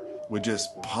WOR would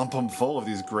just pump them full of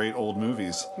these great old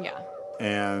movies. Yeah.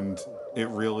 And it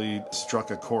really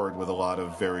struck a chord with a lot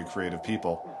of very creative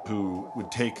people who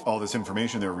would take all this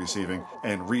information they were receiving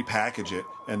and repackage it,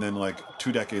 and then like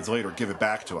 2 decades later give it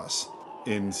back to us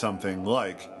in something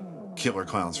like Killer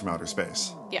Clowns from Outer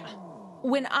Space. Yeah.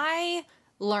 When I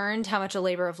learned how much a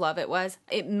labor of love it was,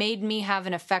 it made me have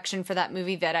an affection for that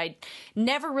movie that I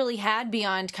never really had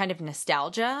beyond kind of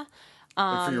nostalgia.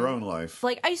 Like for your own life.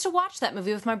 Like, I used to watch that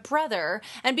movie with my brother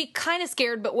and be kind of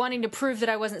scared, but wanting to prove that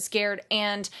I wasn't scared.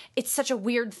 And it's such a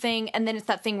weird thing. And then it's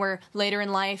that thing where later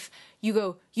in life, you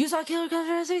go, you saw Killer Clowns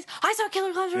from Outer Space? I saw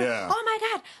Killer Clowns from Outer Space. Oh my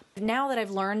God. Now that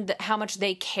I've learned how much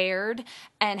they cared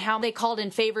and how they called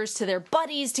in favors to their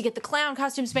buddies to get the clown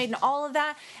costumes made and all of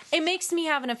that, it makes me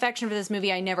have an affection for this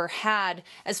movie I never had,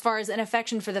 as far as an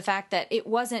affection for the fact that it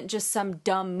wasn't just some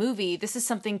dumb movie. This is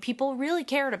something people really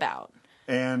cared about.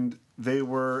 And they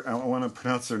were, I want to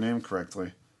pronounce their name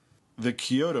correctly, the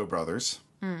Kyoto brothers.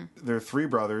 They're 3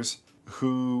 brothers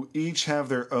who each have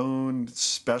their own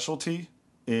specialty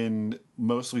in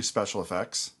mostly special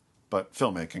effects, but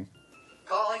filmmaking.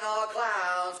 Calling all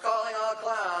clowns, calling all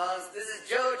clowns. This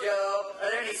is JoJo.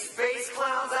 Are there any space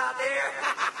clowns out there?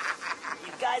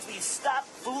 You guys, will you stop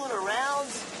fooling around?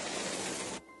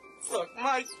 Look,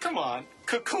 Mike, come on.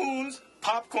 Cocoons,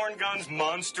 popcorn guns,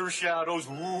 monster shadows.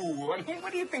 Ooh, I mean,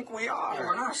 what do you think we are?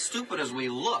 We're not as stupid as we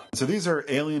look. So these are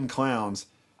alien clowns.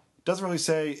 Doesn't really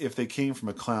say if they came from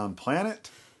a clown planet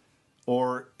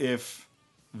or if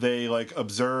they like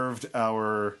observed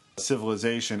our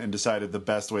civilization and decided the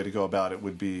best way to go about it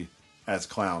would be as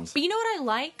clowns. But you know what I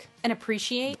like and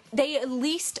appreciate? They at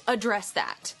least address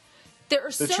that. There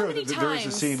are so many times... There is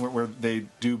a scene where they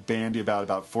do bandy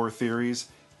about 4 theories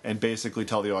and basically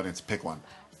tell the audience, pick one.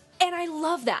 And I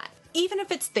love that. Even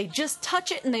if it's they just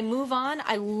touch it and they move on,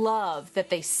 I love that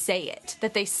they say it.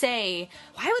 That they say,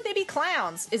 why would they be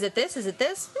clowns? Is it this? Is it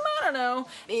this? I don't know.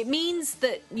 It means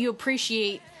that you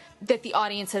appreciate that the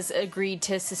audience has agreed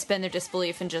to suspend their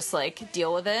disbelief and just, like,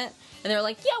 deal with it. And they're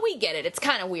like, yeah, we get it. It's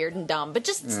kind of weird and dumb, but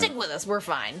just stick with us. We're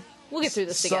fine. We'll get through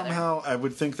this together. Somehow, I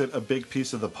would think that a big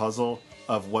piece of the puzzle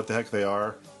of what the heck they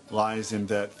are lies in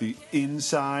that the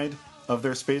inside of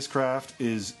their spacecraft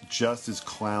is just as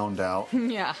clowned out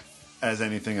as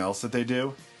anything else that they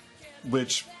do,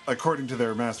 which, according to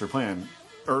their master plan,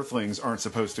 Earthlings aren't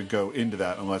supposed to go into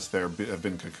that unless they have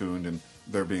been cocooned and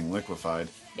they're being liquefied.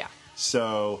 Yeah.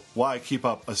 So why keep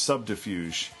up a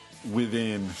subterfuge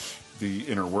within the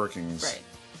inner workings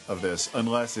of this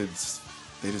unless they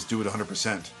just do it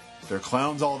 100%. They're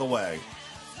clowns all the way.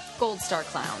 Gold Star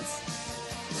Clowns.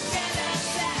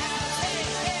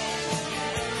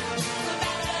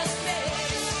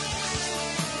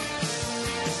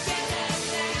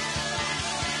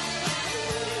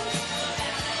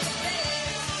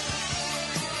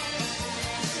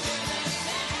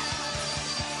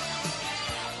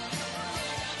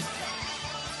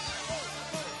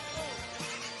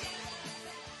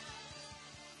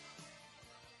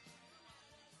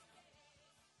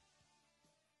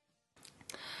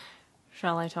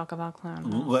 Shall I talk about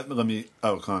Clown House? Let me...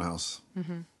 Oh, Clown House.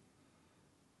 Mm-hmm.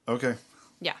 Okay.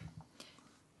 Yeah.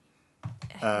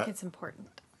 I think it's important.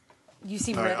 You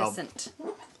seem reticent.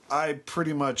 I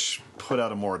pretty much put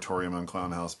out a moratorium on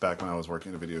Clown House back when I was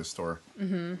working at a video store.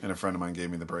 Mm-hmm. And a friend of mine gave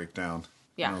me the breakdown.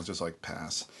 Yeah. And I was just like,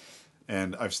 pass.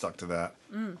 And I've stuck to that.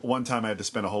 Mm. One time I had to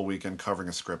spend a whole weekend covering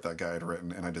a script that guy had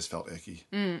written, and I just felt icky.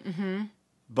 Mm-hmm.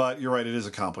 But you're right, it is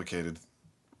a complicated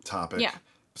topic. Yeah.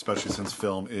 Especially since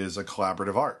film is a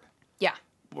collaborative art. Yeah.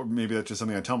 Or maybe that's just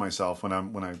something I tell myself when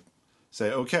I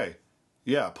say, okay,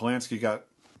 yeah, Polanski got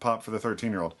popped for the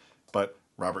 13-year-old, but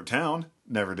Robert Towne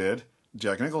never did.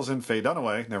 Jack Nicholson, Faye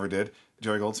Dunaway never did.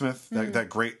 Jerry Goldsmith, that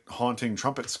great haunting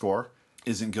trumpet score,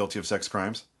 isn't guilty of sex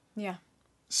crimes. Yeah.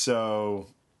 So,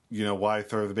 why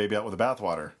throw the baby out with the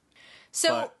bathwater?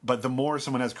 So, but the more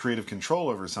someone has creative control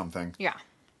over something, yeah,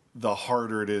 the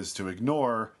harder it is to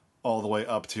ignore, all the way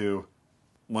up to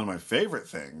one of my favorite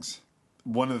things.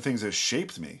 One of the things that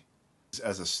shaped me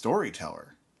as a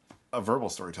storyteller, a verbal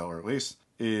storyteller at least,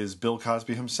 is Bill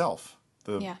Cosby himself.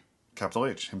 The capital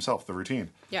H, himself, the routine.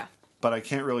 Yeah. But I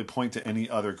can't really point to any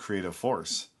other creative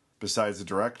force besides the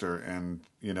director, and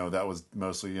that was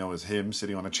mostly was him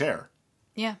sitting on a chair.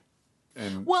 Yeah.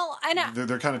 And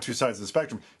they're kind of two sides of the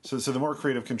spectrum. So the more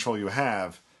creative control you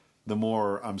have, the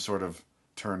more I'm sort of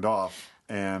turned off.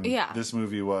 And this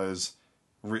movie was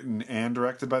written and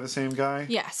directed by the same guy?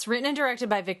 Yes, written and directed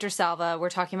by Victor Salva.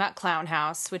 We're talking about Clown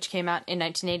House, which came out in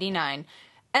 1989.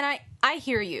 And I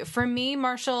hear you. For me,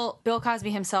 Marshall, Bill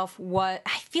Cosby himself, I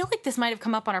feel like this might have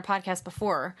come up on our podcast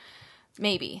before.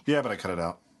 Maybe. Yeah, but I cut it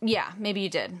out. Yeah, maybe you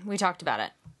did. We talked about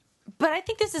it. But I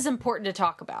think this is important to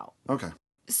talk about. Okay.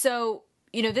 So,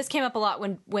 this came up a lot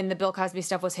when the Bill Cosby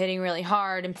stuff was hitting really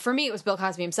hard. And for me, it was Bill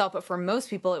Cosby himself. But for most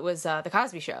people, it was The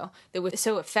Cosby Show that was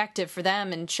so effective for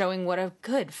them and showing what a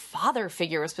good father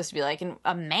figure was supposed to be like, and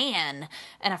a man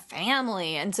and a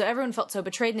family. And so everyone felt so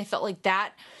betrayed, and they felt like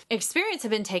that experience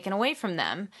had been taken away from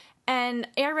them. And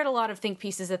I read a lot of think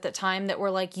pieces at the time that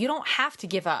were like, you don't have to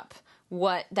give up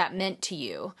what that meant to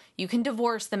you. You can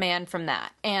divorce the man from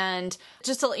that. And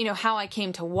just to let you know how I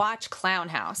came to watch Clown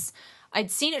House, I'd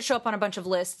seen it show up on a bunch of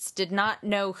lists, did not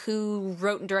know who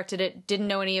wrote and directed it, didn't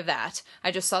know any of that.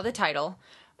 I just saw the title.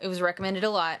 It was recommended a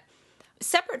lot.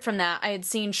 Separate from that, I had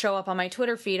seen show up on my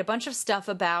Twitter feed a bunch of stuff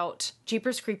about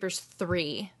Jeepers Creepers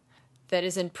 3 that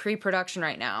is in pre-production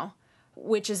right now,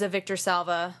 which is a Victor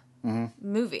Salva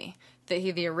movie.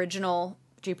 The original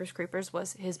Jeepers Creepers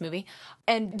was his movie.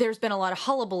 And there's been a lot of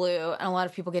hullabaloo and a lot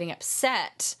of people getting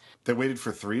upset. They waited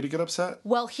for 3 to get upset?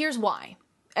 Well, here's why.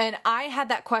 And I had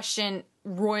that question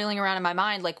roiling around in my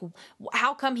mind, like,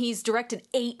 how come he's directed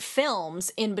 8 films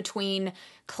in between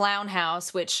Clown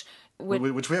House, which we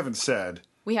haven't said.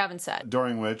 We haven't said.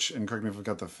 During which, and correct me if I've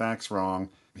got the facts wrong,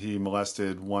 he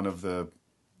molested one of the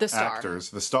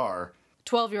actors, the star.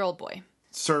 12-year-old boy.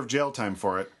 Served jail time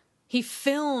for it. He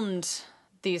filmed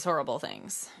these horrible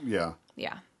things. Yeah.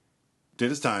 Yeah.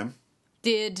 Did his time.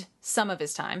 Did some of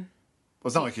his time. Well,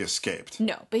 it's not like he escaped.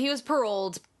 No, but he was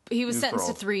paroled. He was sentenced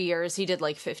to 3 years. He did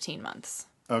like 15 months.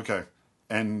 Okay.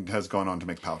 And has gone on to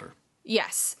make Powder.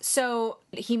 Yes. So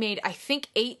he made, I think,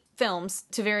 8 films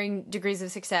to varying degrees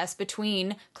of success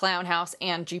between Clown House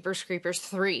and Jeepers Creepers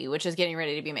 3, which is getting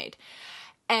ready to be made.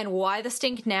 And why the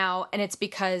stink now? And it's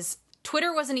because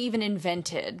Twitter wasn't even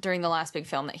invented during the last big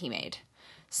film that he made.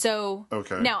 So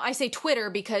now I say Twitter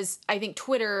because I think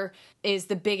Twitter is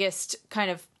the biggest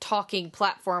kind of talking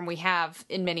platform we have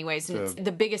in many ways. And it's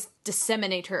the biggest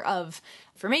disseminator of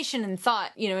information and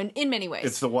thought, in many ways.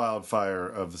 It's the wildfire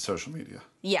of the social media.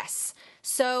 Yes.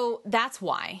 So that's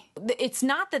why. It's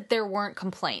not that there weren't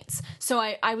complaints. So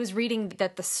I was reading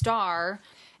that the star,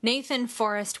 Nathan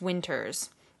Forrest Winters,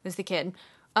 was the kid.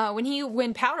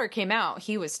 When Powder came out,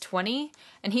 he was 20,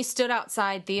 and he stood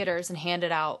outside theaters and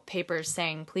handed out papers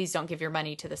saying, please don't give your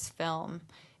money to this film.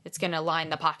 It's going to line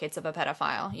the pockets of a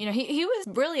pedophile. He was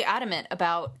really adamant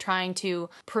about trying to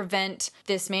prevent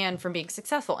this man from being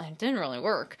successful, and it didn't really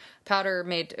work. Powder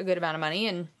made a good amount of money.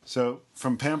 And so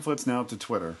from pamphlets now to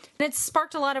Twitter. And it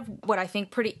sparked a lot of what I think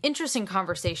pretty interesting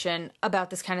conversation about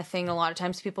this kind of thing. A lot of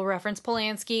times people reference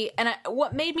Polanski. And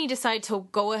what made me decide to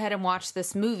go ahead and watch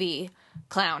this movie,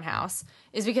 Clown House,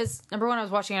 is because, number one, I was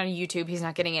watching it on YouTube. He's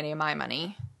not getting any of my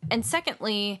money. And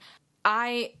secondly,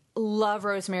 I love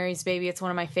Rosemary's Baby. It's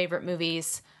one of my favorite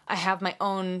movies. I have my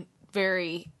own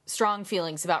very strong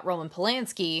feelings about Roman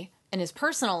Polanski and his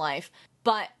personal life,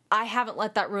 but I haven't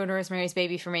let that ruin Rosemary's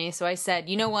Baby for me. So I said,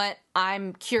 you know what?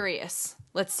 I'm curious.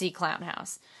 Let's see Clown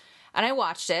House. And I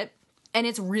watched it, and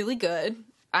it's really good.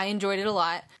 I enjoyed it a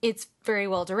lot. It's very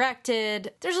well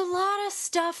directed. There's a lot of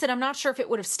stuff that I'm not sure if it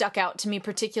would have stuck out to me,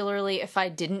 particularly if I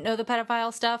didn't know the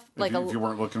pedophile stuff. If you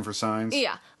weren't looking for signs?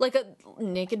 Yeah, like a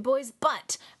naked boy's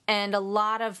butt and a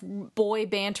lot of boy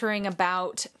bantering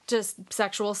about just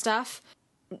sexual stuff.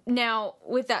 Now,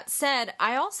 with that said,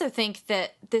 I also think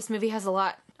that this movie has a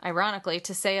lot, ironically,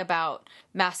 to say about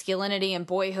masculinity and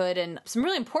boyhood and some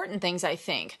really important things, I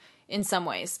think, in some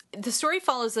ways. The story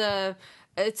follows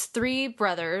it's 3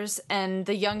 brothers, and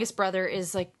the youngest brother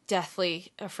is like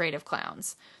deathly afraid of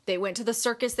clowns. They went to the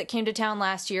circus that came to town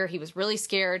last year. He was really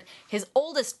scared. His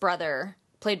oldest brother,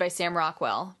 played by Sam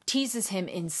Rockwell, teases him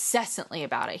incessantly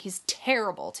about it. He's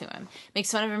terrible to him.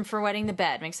 Makes fun of him for wetting the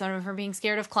bed. Makes fun of him for being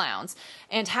scared of clowns.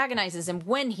 Antagonizes him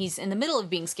when he's in the middle of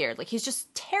being scared. Like, he's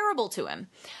just terrible to him.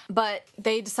 But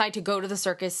they decide to go to the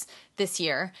circus this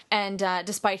year, and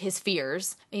despite his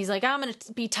fears, he's like, I'm gonna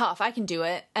be tough, I can do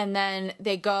it. And then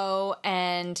they go,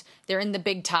 and they're in the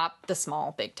Big Top, the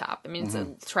small Big Top. I mean, it's a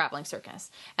traveling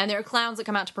circus. And there are clowns that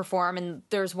come out to perform, and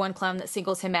there's one clown that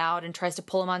singles him out and tries to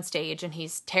pull him on stage, and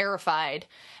he's terrified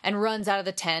and runs out of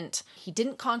the tent. He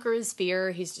didn't conquer his fear,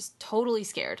 he's just totally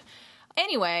scared.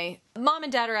 Anyway, mom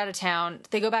and dad are out of town.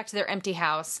 They go back to their empty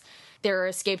house. They're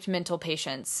escaped mental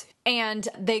patients. And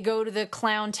they go to the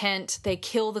clown tent. They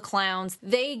kill the clowns.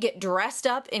 They get dressed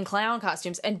up in clown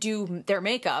costumes and do their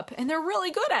makeup. And they're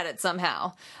really good at it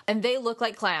somehow. And they look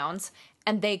like clowns.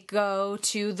 And they go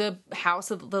to the house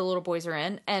that the little boys are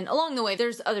in. And along the way,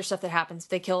 there's other stuff that happens.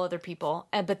 They kill other people.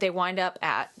 But they wind up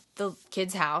at the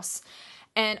kid's house.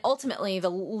 And ultimately, the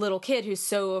little kid who's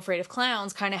so afraid of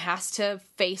clowns kind of has to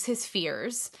face his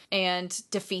fears and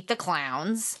defeat the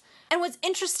clowns. And what's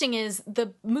interesting is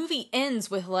the movie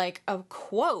ends with like a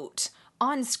quote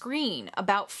on screen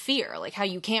about fear, like how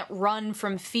you can't run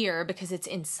from fear because it's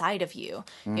inside of you.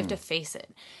 You have to face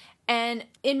it. And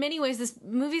in many ways, this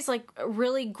movie's like a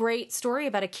really great story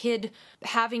about a kid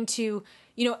having to,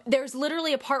 there's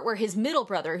literally a part where his middle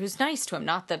brother, who's nice to him,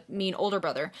 not the mean older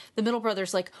brother, the middle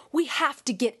brother's like, we have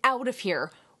to get out of here.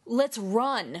 Let's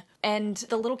run. And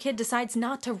the little kid decides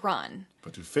not to run.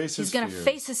 But to face his fears. He's going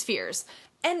to face his fears.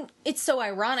 And it's so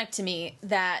ironic to me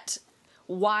that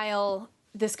while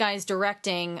this guy's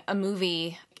directing a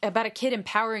movie about a kid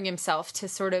empowering himself to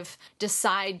sort of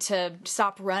decide to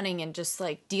stop running and just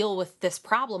like deal with this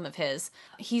problem of his,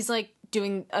 he's like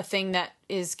doing a thing that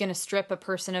is going to strip a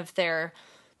person of their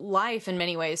life in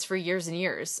many ways for years and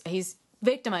years. He's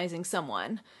victimizing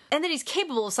someone. And that he's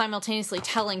capable of simultaneously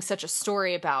telling such a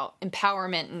story about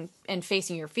empowerment and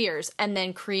facing your fears, and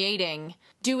then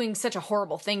doing such a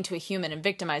horrible thing to a human and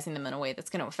victimizing them in a way that's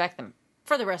going to affect them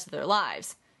for the rest of their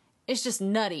lives. It's just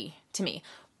nutty to me.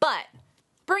 But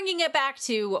bringing it back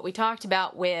to what we talked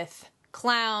about with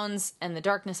clowns and the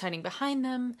darkness hiding behind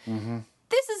them,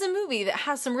 this is a movie that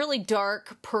has some really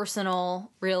dark,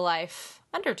 personal, real-life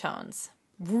undertones.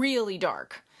 Really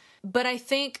dark. But I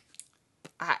think...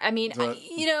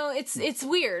 it's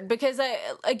weird because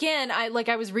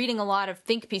I was reading a lot of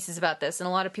think pieces about this, and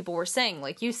a lot of people were saying,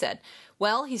 like you said,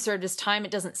 well, he served his time. It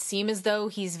doesn't seem as though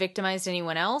he's victimized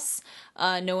anyone else.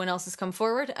 No one else has come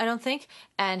forward, I don't think.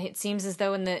 And it seems as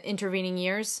though in the intervening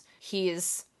years, he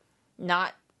is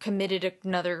not committed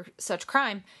another such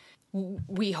crime.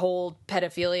 We hold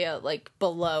pedophilia like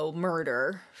below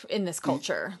murder in this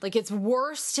culture. Like, it's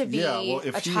worse to be a child molester.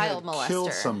 If he had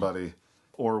killed somebody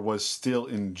or was still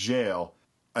in jail,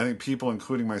 I think people,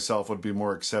 including myself, would be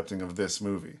more accepting of this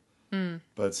movie.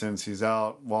 But since he's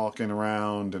out walking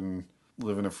around and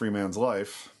living a free man's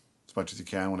life, as much as you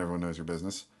can when everyone knows your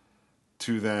business,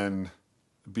 to then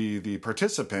be the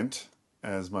participant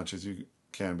as much as you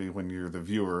can be when you're the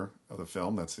viewer of the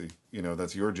film, that's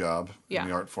your job in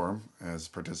the art form as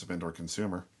participant or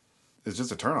consumer, it's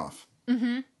just a turnoff.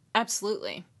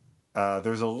 Absolutely.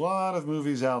 There's a lot of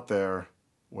movies out there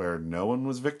where no one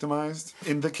was victimized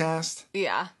in the cast.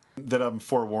 Yeah. That I'm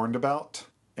forewarned about.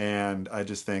 And I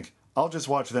just think, I'll just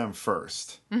watch them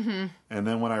first. And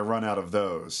then when I run out of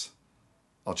those,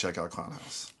 I'll check out Clown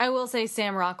House. I will say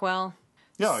Sam Rockwell.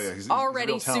 He's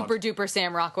already he's super duper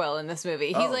Sam Rockwell in this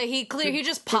movie. He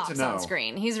just pops on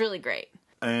screen. He's really great.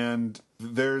 And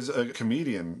there's a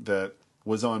comedian that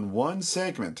was on one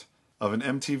segment of an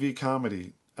MTV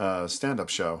comedy stand-up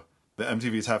show, the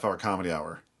MTV's Half Hour Comedy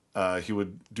Hour. He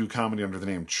would do comedy under the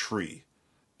name Tree.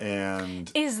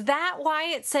 And is that why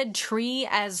it said Tree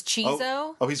as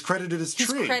Chizo? Oh, he's credited as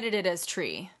Tree. He's credited as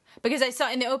Tree. Because I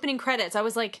saw in the opening credits, I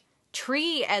was like,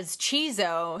 Tree as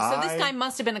Chizo. So this guy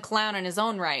must have been a clown in his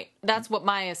own right. That's what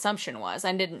my assumption was.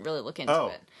 I didn't really look into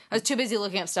it. I was too busy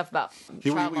looking up stuff about child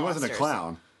molesters. He wasn't a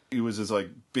clown. He was this like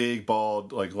big,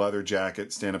 bald, like leather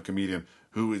jacket stand-up comedian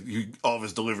all of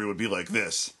his delivery would be like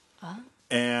this.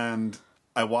 And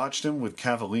I watched him with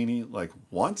Cavallini like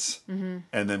once, and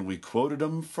then we quoted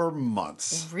him for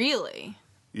months. Really?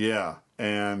 Yeah,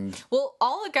 and... Well,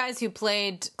 all the guys who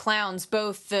played clowns,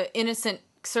 both the innocent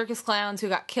circus clowns who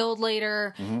got killed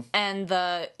later and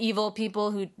the evil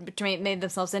people who made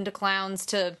themselves into clowns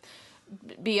to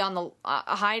be on the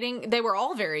hiding, they were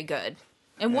all very good.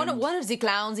 And one of the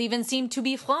clowns even seemed to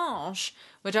be French,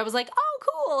 which I was like, oh,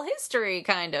 cool, history,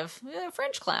 kind of.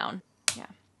 French clown. Yeah.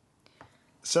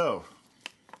 So,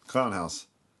 Clown House.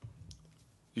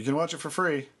 You can watch it for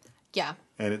free. Yeah.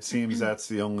 And it seems that's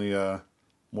the only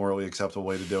morally acceptable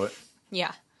way to do it.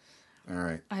 Yeah. All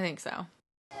right. I think so.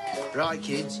 Right,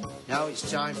 kids. Now it's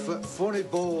time for Funny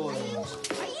Bones.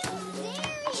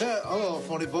 So, hello,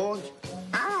 Funny Bones.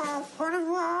 Hello, Funny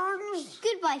Bones.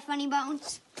 Goodbye, Funny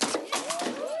Bones.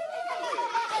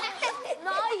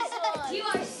 Nice one. You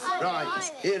are so Right,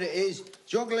 nice. here it is.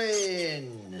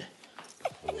 Juggling.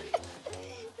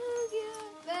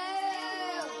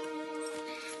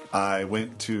 I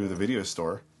went to the video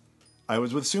store. I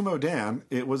was with Sumo Dan.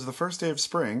 It was the first day of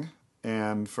spring,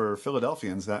 and for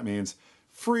Philadelphians, that means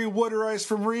free water ice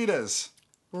from Rita's.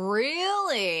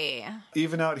 Really?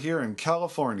 Even out here in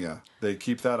California, they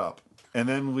keep that up. And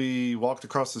then we walked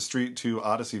across the street to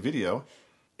Odyssey Video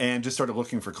and just started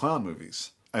looking for clown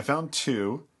movies. I found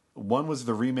two. One was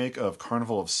the remake of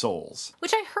Carnival of Souls.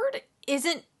 Which I heard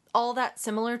isn't all that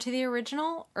similar to the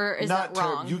original, or is that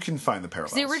wrong? You can find the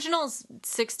parallels. The original's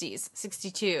 60s,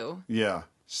 62. Yeah.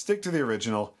 Stick to the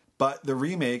original. But the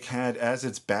remake had as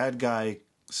its bad guy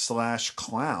 /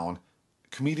 clown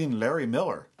comedian Larry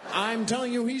Miller. I'm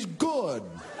telling you, he's good.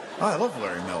 Oh, I love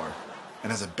Larry Miller.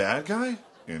 And as a bad guy?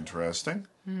 Interesting.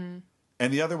 And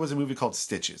the other was a movie called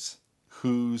Stitches,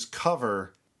 whose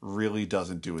cover really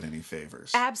doesn't do it any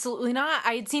favors. Absolutely not.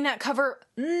 I had seen that cover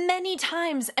many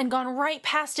times and gone right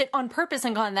past it on purpose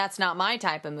and gone, that's not my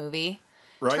type of movie.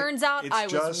 Right? Turns out It's I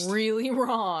was just really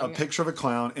wrong. a picture of a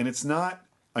clown, and it's not,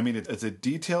 I mean, it's a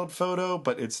detailed photo,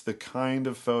 but it's the kind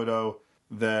of photo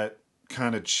that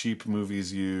kind of cheap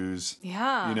movies use.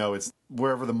 Yeah. You know, it's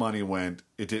wherever the money went,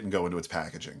 it didn't go into its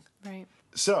packaging. Right.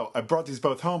 So I brought these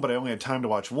both home, but I only had time to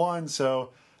watch one.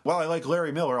 So, well, I like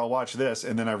Larry Miller, I'll watch this.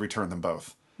 And then I returned them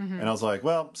both. And I was like,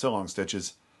 well, so long,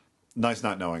 Stitches. Nice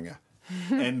not knowing you.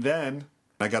 And then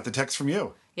I got the text from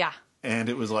you. Yeah. And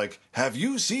it was like, have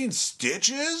you seen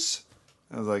Stitches?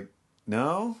 I was like,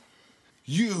 no.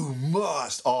 You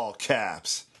must, all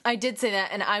caps. I did say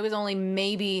that, and I was only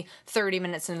maybe 30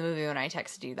 minutes in the movie when I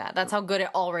texted you that. That's how good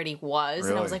it already was.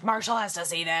 And I was Really? like, Marshall has to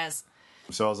see this.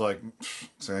 So I was like,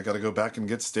 so I got to go back and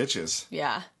get Stitches.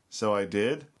 Yeah. So I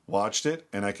did, watched it,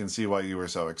 and I can see why you were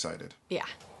so excited. Yeah.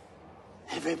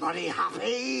 Everybody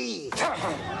happy?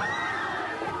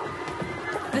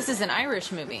 This is an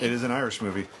Irish movie. It is an Irish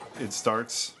movie. It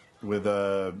starts with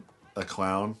a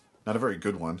clown, not a very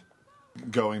good one,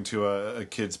 going to a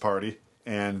kid's party.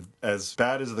 And as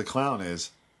bad as the clown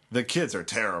is, the kids are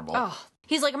terrible. Oh.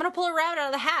 He's like, I'm going to pull a rabbit out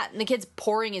of the hat. And the kid's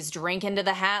pouring his drink into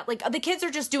the hat. Like, the kids are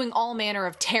just doing all manner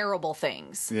of terrible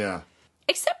things. Yeah.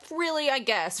 Except, really, I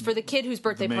guess, for the kid whose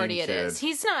birthday main party it kid. is.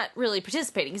 He's not really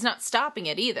participating. He's not stopping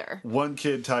it either. One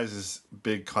kid ties his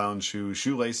big clown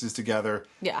shoelaces together.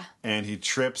 Yeah. And he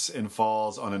trips and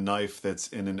falls on a knife that's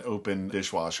in an open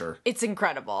dishwasher. It's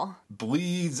incredible.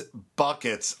 Bleeds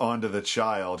buckets onto the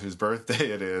child whose birthday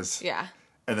it is. Yeah.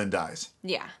 And then dies.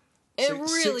 Yeah. It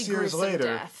really 6 years gruesome later,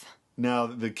 death. now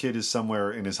the kid is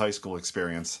somewhere in his high school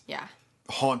experience. Yeah.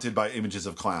 Haunted by images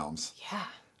of clowns. Yeah.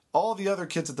 All the other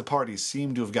kids at the party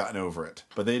seem to have gotten over it,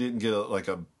 but they didn't get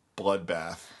a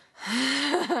bloodbath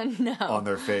No. on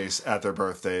their face at their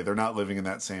birthday. They're not living in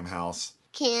that same house.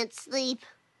 Can't sleep.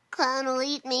 Clown will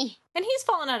eat me. And he's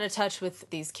fallen out of touch with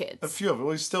these kids. A few of them.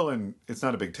 Well, he's still in. It's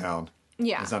not a big town.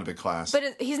 Yeah. It's not a big class. But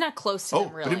he's not close to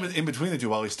them, really. But in between the two,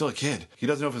 while he's still a kid, he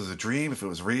doesn't know if it was a dream, if it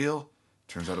was real.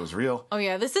 Turns out it was real. Oh,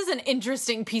 yeah. This is an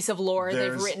interesting piece of lore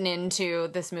they've There's written into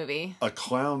this movie. A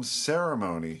clown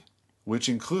ceremony, which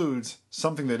includes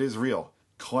something that is real.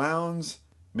 Clowns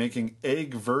making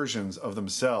egg versions of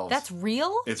themselves. That's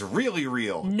real? It's really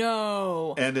real.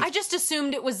 No. And I just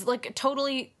assumed it was like a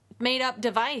totally made up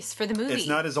device for the movie. It's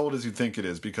not as old as you think it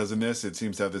is, because in this, it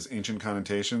seems to have this ancient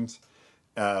connotations.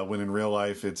 When in real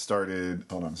life, it started...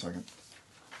 Hold on a second.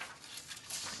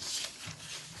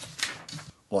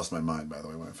 Lost my mind, by the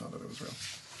way, when I found out it was real.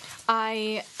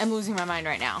 I am losing my mind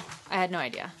right now. I had no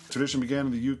idea. Tradition began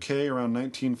in the UK around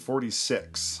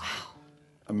 1946. Wow.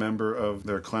 A member of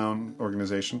their clown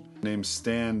organization named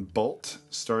Stan Bolt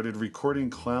started recording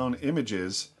clown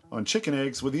images on chicken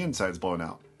eggs with the insides blown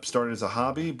out. Started as a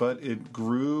hobby, but it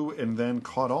grew and then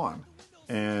caught on.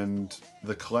 and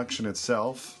the collection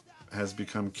itself has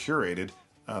become curated.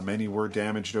 Many were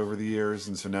damaged over the years,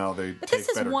 and so now they But take this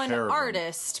is better one care of them.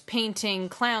 artist painting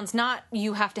clowns, not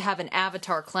you have to have an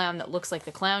avatar clown that looks like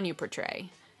the clown you portray.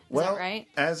 Is Well, that right?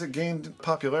 as it gained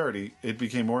popularity, it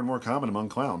became more and more common among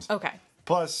clowns. Okay.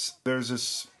 Plus, there's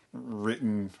this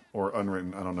written or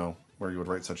unwritten, I don't know where you would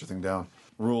write such a thing down,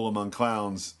 rule among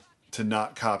clowns to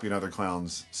not copy another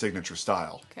clown's signature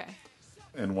style. Okay.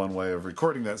 And one way of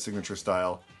recording that signature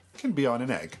style can be on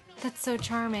an egg. That's so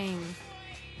charming.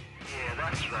 Yeah,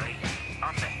 that's right.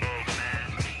 I'm the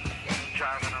Eggman.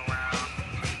 Driving around,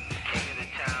 king of the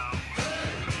town.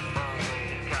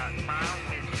 Always got my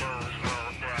windows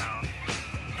rolled down.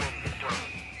 Ready to throw.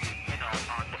 You know,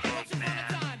 I'm the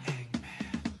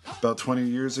Eggman. About 20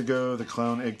 years ago, the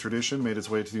clown egg tradition made its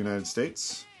way to the United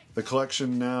States. The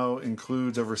collection now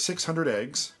includes over 600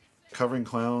 eggs, covering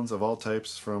clowns of all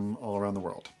types from all around the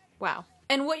world. Wow.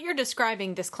 And what you're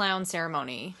describing, this clown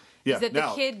ceremony, Yeah, is that the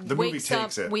now, kid the movie wakes up,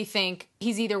 takes it. we think,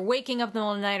 he's either waking up in the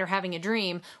middle of the night or having a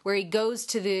dream, where he goes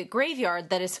to the graveyard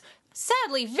that is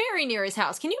sadly very near his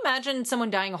house. Can you imagine someone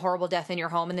dying a horrible death in your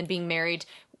home and then being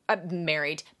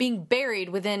being buried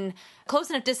within close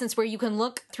enough distance where you can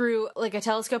look through like a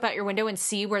telescope out your window and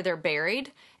see where they're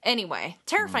buried? Anyway,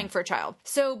 terrifying for a child.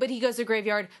 So, but he goes to the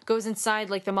graveyard, goes inside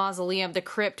like the mausoleum, the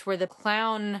crypt where the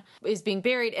clown is being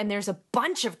buried, and there's a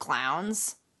bunch of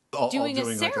clowns All doing a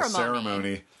like a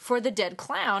ceremony. for the dead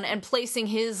clown and placing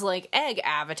his like egg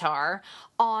avatar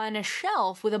on a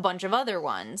shelf with a bunch of other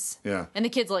ones. Yeah. And the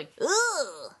kid's like,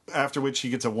 ugh. After which he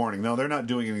gets a warning. No, they're not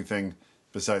doing anything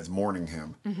besides mourning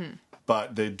him. Mm-hmm.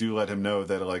 But they do let him know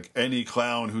that like any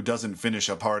clown who doesn't finish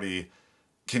a party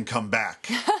can come back.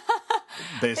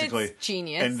 Basically. It's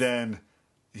genius. And then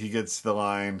he gets the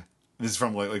line, this is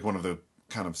from like one of the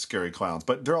kind of scary clowns,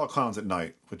 but they're all clowns at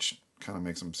night, which kind of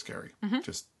makes them scary. Mm-hmm.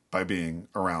 Just by being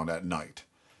around at night.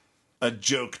 A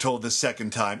joke told the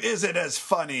second time isn't as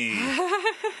funny.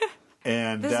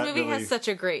 And This that movie really, has such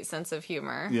a great sense of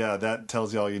humor. yeah, that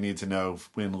tells you all you need to know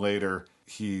when later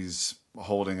he's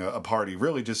holding a party,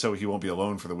 really just so he won't be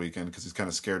alone for the weekend because he's kind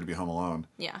of scared to be home alone.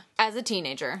 Yeah. As a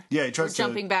teenager. Yeah, he tries We're to-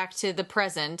 jumping back to the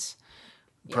present.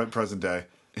 Present day.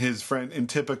 His friend, in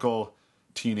typical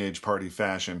teenage party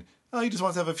fashion, he just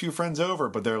wants to have a few friends over,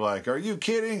 but they're like, are you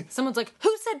kidding? Someone's like,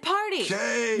 who said party?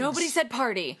 James! Nobody said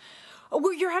party. Oh,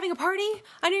 you're having a party?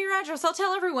 I know your address. I'll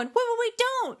tell everyone. Wait,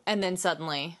 don't. And then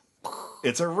suddenly,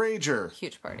 It's a rager.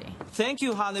 huge party. Thank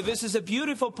you, honey. This is a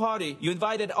beautiful party. You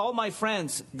invited all my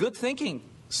friends. Good thinking.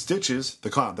 Stitches, the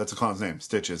clown, that's the clown's name,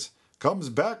 Stitches, comes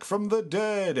back from the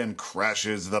dead and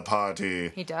crashes the party.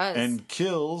 He does. And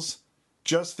kills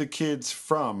just the kids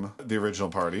from the original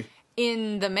party.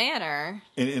 In the manner.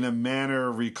 In a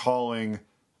manner recalling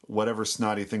whatever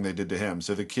snotty thing they did to him.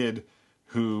 So the kid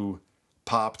who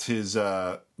popped his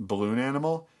balloon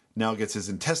animal now gets his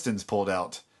intestines pulled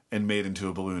out and made into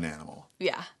a balloon animal.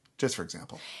 Yeah. Just for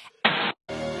example.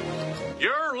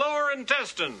 Your lower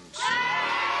intestines.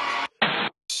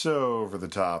 So over the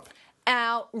top.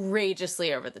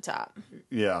 Outrageously over the top.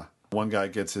 Yeah. One guy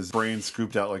gets his brain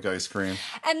scooped out like ice cream.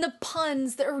 And the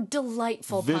puns, there are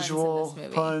delightful Visual puns in this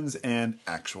movie. puns and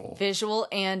actual. Visual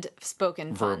and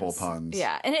spoken Verbal puns.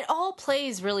 Yeah, and it all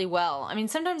plays really well. I mean,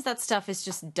 sometimes that stuff is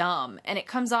just dumb, and it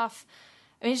comes off.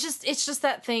 I mean, it's just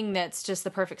that thing that's just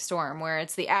the perfect storm, where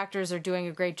it's the actors are doing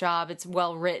a great job, it's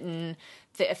well written,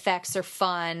 the effects are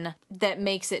fun, that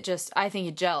makes it just. I think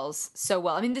it gels so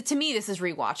well. I mean, to me, this is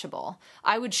rewatchable.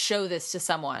 I would show this to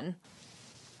someone.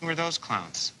 Who are those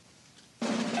clowns?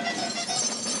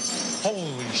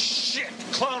 Holy shit!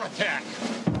 Clown attack!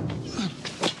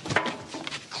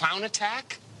 Clown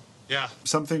attack? Yeah.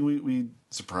 Something we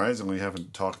surprisingly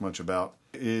haven't talked much about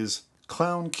is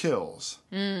clown kills.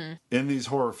 In these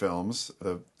horror films,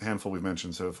 the handful we've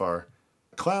mentioned so far,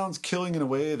 clowns killing in a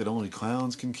way that only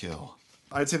clowns can kill.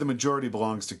 I'd say the majority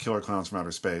belongs to Killer Clowns from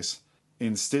Outer Space.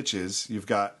 In Stitches, you've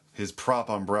got his prop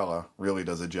umbrella really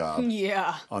does a job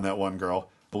Yeah. on that one girl.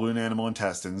 Balloon animal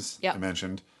intestines, Yep. I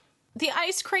mentioned. The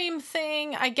ice cream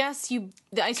thing, I guess the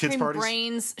ice Kids' cream parties?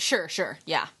 brains. Sure,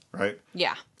 yeah. Right?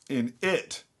 Yeah. In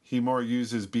It, he more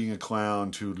uses being a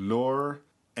clown to lure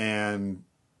and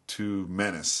to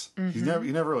menace. He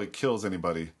never really kills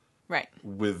anybody Right.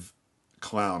 with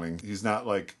clowning. He's not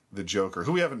like the Joker,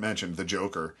 who we haven't mentioned, the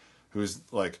Joker, who's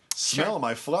like, smell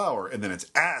my flower, and then it's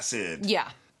acid. Yeah.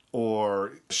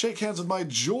 Or shake hands with my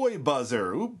joy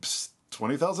buzzer. Oops,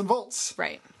 20,000 volts.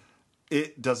 Right.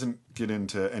 It doesn't get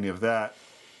into any of that,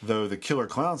 though the Killer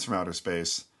Clowns from Outer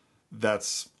Space,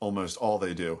 that's almost all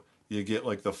they do. You get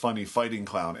like the funny fighting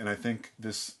clown, and I think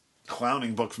this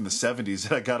clowning book from the 70s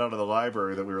that I got out of the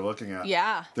library that we were looking at.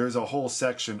 Yeah. There's a whole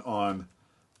section on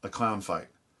a clown fight.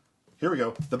 Here we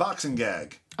go. The boxing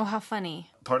gag. Oh, how funny.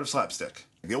 Part of slapstick.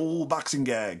 The old boxing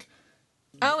gag.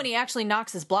 Oh, and he actually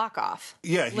knocks his block off.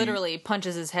 Yeah. He literally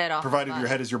punches his head off. Provided your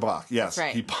head is your block. Yes. That's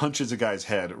right. He punches a guy's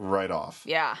head right off.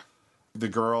 Yeah. The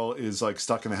girl is like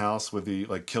stuck in the house with the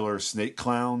like killer snake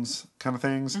clowns kind of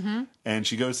things. Mm-hmm. And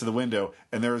she goes to the window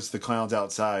and there's the clowns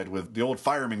outside with the old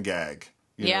fireman gag.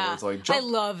 You know, where it's like, I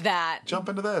love that. Jump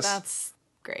into this. That's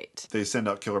great. They send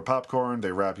out killer popcorn.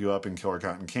 They wrap you up in killer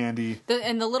cotton candy.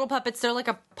 And the little puppets, they're like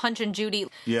a Punch and Judy.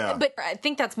 Yeah. But I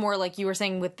think that's more like you were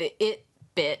saying with the It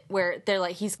bit, where they're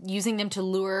like, he's using them to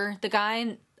lure the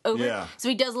guy over. Yeah. So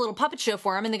he does a little puppet show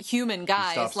for him, and the human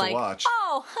guy is like,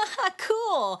 oh,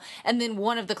 cool. And then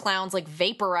one of the clowns like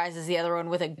vaporizes the other one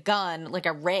with a gun, like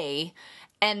a ray.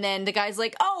 And then the guy's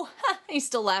like, oh, he's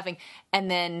still laughing. And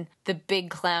then the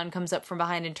big clown comes up from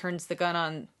behind and turns the gun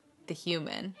on the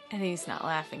human. And he's not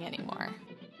laughing anymore.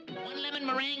 1 lemon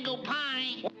meringue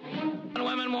pie. 1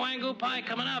 lemon meringue pie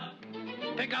coming up.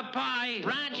 Pick up pie.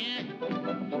 Roger.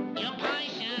 Your pie,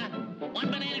 sir.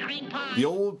 1 banana cream pie. The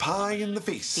old pie in the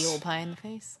face. The old pie in the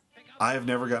face. I have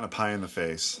never gotten a pie in the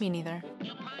face. Me neither.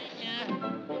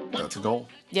 That's a goal.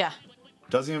 Yeah.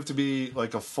 Doesn't have to be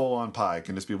like a full-on pie. It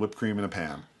can just be whipped cream in a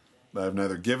pan. I've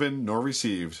neither given nor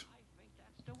received.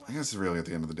 I guess it's really at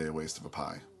the end of the day a waste of a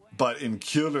pie. But in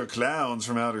Killer Clowns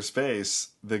from Outer Space,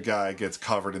 the guy gets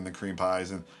covered in the cream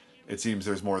pies, and it seems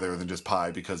there's more there than just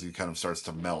pie because he kind of starts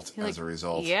to melt as a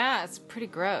result. Yeah, it's pretty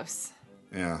gross.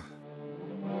 Yeah.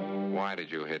 Why did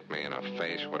you hit me in the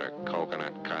face with a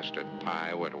coconut custard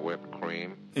pie with whipped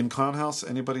cream? In Clown House,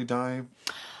 anybody die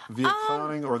via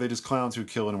clowning, or are they just clowns who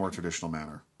kill in a more traditional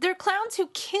manner? They're clowns who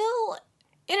kill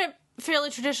in a fairly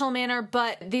traditional manner,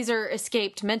 but these are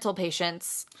escaped mental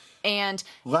patients and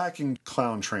lacking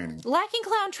clown training,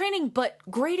 but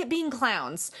great at being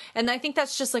clowns. And I think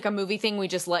that's just like a movie thing. We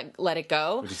just let it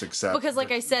go. We just accept, because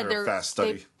like I said, they're a fast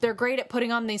study. They're great at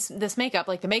putting on this makeup.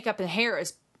 Like the makeup and hair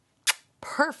is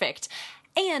perfect.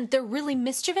 And they're really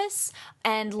mischievous,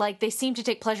 and like they seem to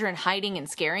take pleasure in hiding and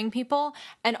scaring people.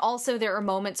 And also there are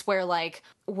moments where like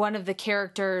one of the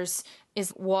characters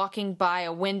is walking by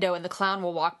a window and the clown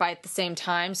will walk by at the same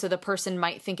time, so the person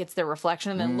might think it's their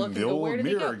reflection and then look and go, where did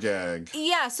he go? The old mirror gag.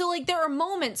 Yeah, so like there are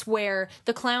moments where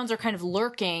the clowns are kind of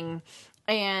lurking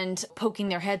and poking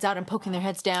their heads out and poking their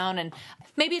heads down, and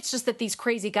maybe it's just that these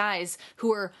crazy guys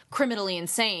who are criminally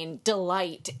insane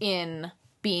delight in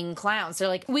being clowns. They're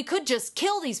like, we could just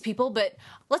kill these people, but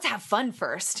let's have fun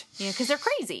first, you know, because they're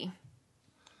crazy.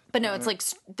 But no, it's like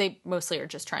they mostly are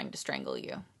just trying to strangle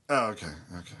you. Oh, okay.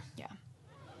 Yeah.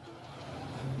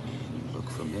 You look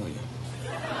familiar.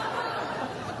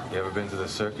 You ever been to the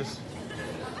circus?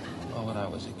 Well, when I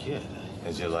was a kid.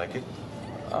 Did you like it?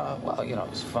 Well, you know, it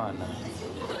was fun.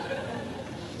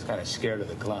 I was kind of scared of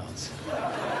the clowns.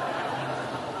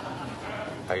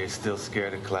 Are you still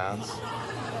scared of clowns?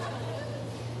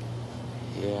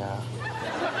 Yeah.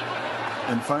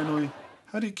 And finally,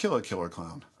 how do you kill a killer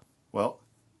clown? Well,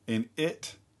 in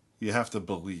It, you have to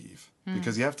believe.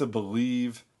 Because you have to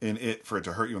believe in it for it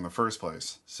to hurt you in the first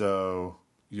place. So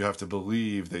you have to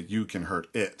believe that you can hurt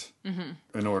it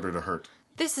in order to hurt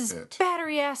This is it.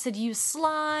 battery acid, you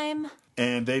slime.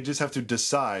 And they just have to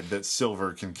decide that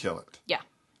Silver can kill it. Yeah.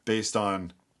 Based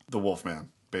on the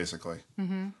Wolfman, basically.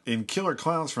 In Killer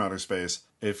Clowns from Outer Space,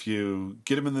 if you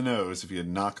get them in the nose, if you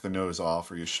knock the nose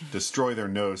off or you destroy their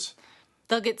nose,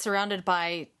 they'll get surrounded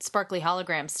by sparkly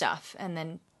hologram stuff and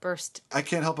then burst. I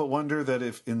can't help but wonder that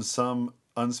if in some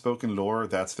unspoken lore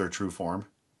that's their true form.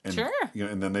 And, sure. You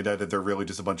know, and then they die that they're really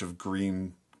just a bunch of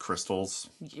green crystals.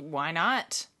 Why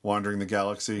not? Wandering the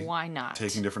galaxy. Why not?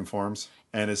 Taking different forms.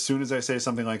 And as soon as I say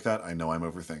something like that, I know I'm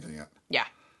overthinking it. Yeah.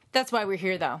 That's why we're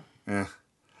here, though. Yeah.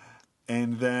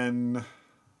 And then,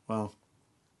 well,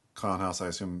 Clown House, I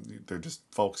assume they're just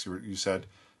folks, you said.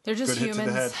 They're just Good humans. hit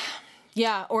to the head.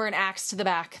 Yeah, or an axe to the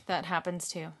back. That happens,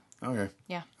 too. Okay.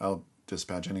 Yeah. I'll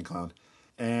dispatch any clown.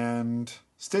 And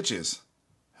Stitches.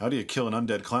 How do you kill an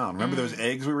undead clown? Remember those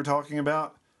eggs we were talking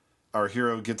about? Our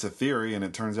hero gets a theory, and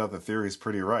it turns out the theory's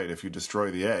pretty right. If you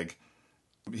destroy the egg,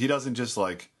 he doesn't just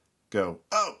like go,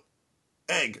 oh,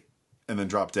 egg, and then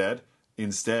drop dead.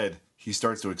 Instead, he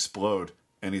starts to explode,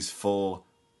 and he's full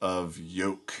of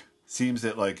yolk. Seems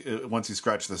that like once he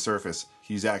scratches the surface,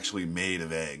 he's actually made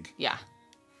of egg. Yeah.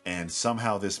 And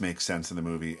somehow this makes sense in the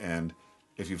movie. And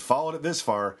if you followed it this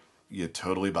far, you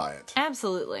totally buy it.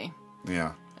 Absolutely.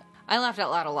 Yeah. I laughed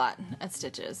out loud a lot at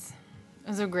Stitches. It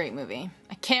was a great movie.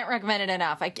 I can't recommend it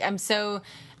enough. I'm so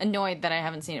annoyed that I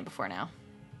haven't seen it before now.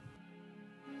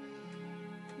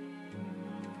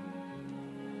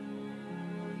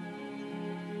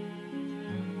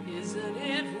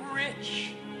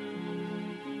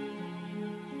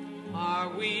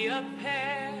 we a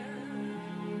pair?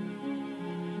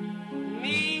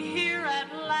 Me here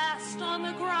at last on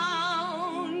the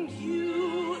ground,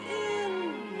 you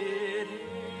in midair.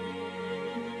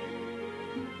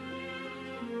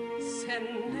 Send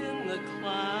in the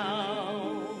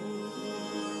clowns.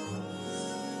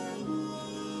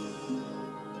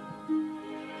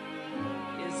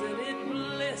 Isn't it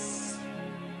bliss?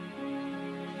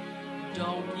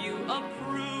 Don't you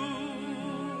approve?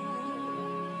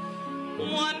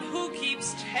 One who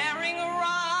keeps tearing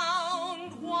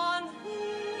around, one who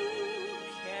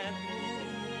can't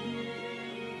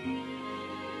move.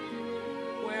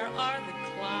 Where are the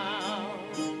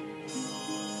clowns?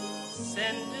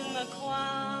 Send in the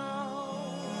clowns.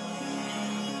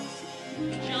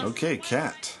 Okay,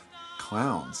 Kat.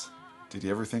 Clowns. Did you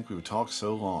ever think we would talk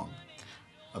so long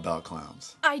about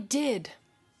clowns? I did,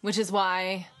 which is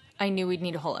why I knew we'd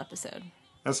need a whole episode.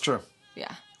 That's true.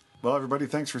 Yeah. Well, everybody,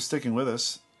 thanks for sticking with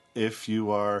us. If you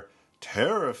are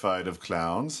terrified of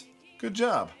clowns, good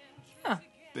job. Yeah.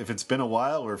 If it's been a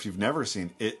while or if you've never seen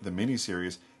It, the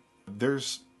miniseries,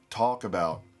 there's talk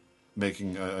about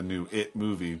making a new It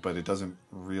movie, but it doesn't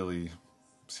really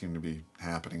seem to be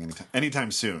happening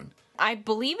anytime soon. I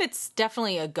believe it's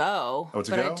definitely a go. Oh, it's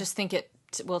a but go? I just think it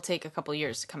will take a couple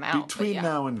years to come out. Between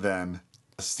now and then,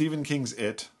 Stephen King's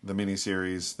It, the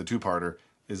miniseries, the two-parter,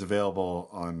 is available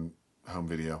on home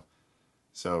video.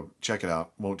 So check it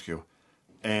out, won't you?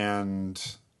 And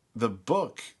the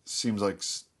book seems like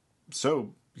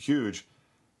so huge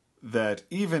that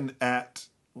even at,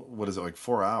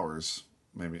 4 hours,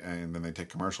 maybe, and then they take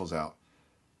commercials out,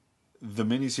 the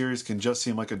miniseries can just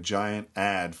seem like a giant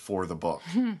ad for the book.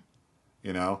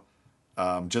 You know?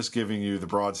 Just giving you the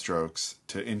broad strokes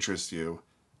to interest you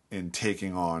in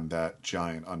taking on that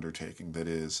giant undertaking that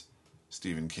is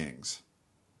Stephen King's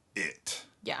It.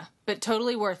 Yeah, but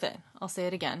totally worth it. I'll say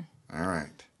it again. All right.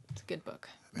 It's a good book.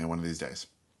 And one of these days.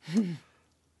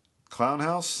 Clown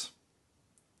House.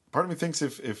 Part of me thinks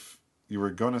if you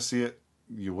were going to see it,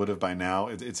 you would have by now.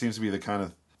 It seems to be the kind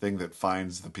of thing that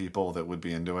finds the people that would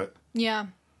be into it. Yeah.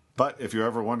 But if you're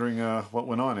ever wondering what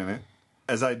went on in it,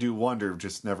 as I do wonder,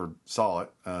 just never saw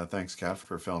it. Thanks, Kat,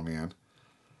 for filling me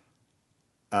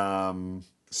in.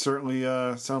 Certainly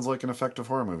sounds like an effective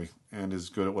horror movie and is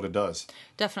good at what it does.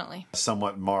 Definitely.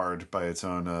 Somewhat marred by its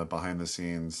own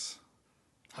behind-the-scenes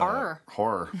horror.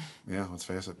 Yeah, let's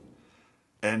face it.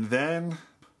 And then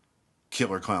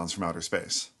Killer Clowns from Outer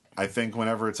Space. I think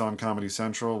whenever it's on Comedy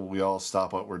Central, we all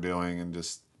stop what we're doing and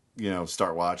just,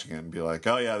 start watching it and be like,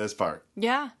 oh, yeah, this part.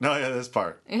 Yeah. No, yeah, this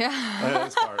part. Yeah. Oh, yeah,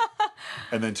 this part.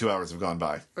 And then 2 hours have gone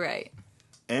by. Right.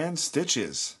 And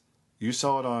Stitches. You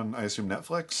saw it on, I assume,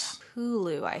 Netflix?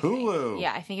 Hulu, I think. Hulu.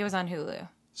 Yeah, I think it was on Hulu.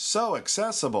 So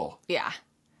accessible. Yeah.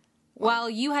 Well,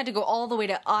 you had to go all the way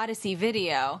to Odyssey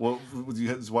Video. Well,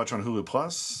 you watch on Hulu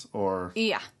Plus or?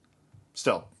 Yeah.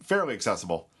 Still, fairly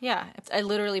accessible. Yeah. I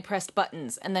literally pressed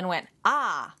buttons and then went,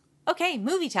 okay,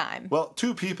 movie time. Well,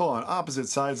 2 people on opposite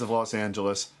sides of Los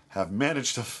Angeles have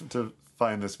managed to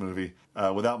find this movie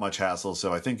without much hassle,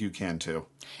 so I think you can too.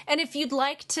 And if you'd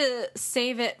like to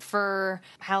save it for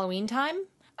Halloween time,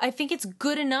 I think it's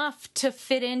good enough to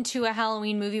fit into a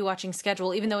Halloween movie watching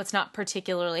schedule, even though it's not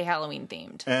particularly Halloween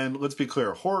themed. And let's be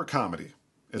clear, horror comedy.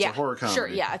 It's a horror comedy. Sure,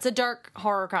 yeah, it's a dark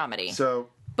horror comedy. So,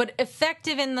 but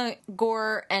effective in the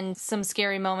gore and some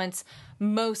scary moments,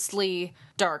 mostly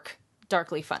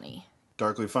darkly funny.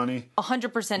 Darkly funny. 100%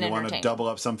 entertaining. You want to double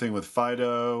up something with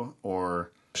Fido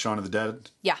or Shaun of the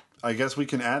Dead? Yeah. I guess we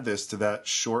can add this to that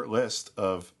short list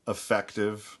of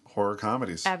effective horror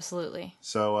comedies. Absolutely.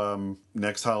 So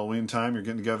next Halloween time, you're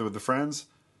getting together with the friends.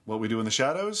 What We Do in the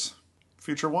Shadows,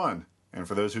 feature 1. And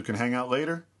for those who can hang out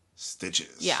later,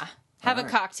 Stitches. Yeah. Have a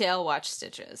cocktail, watch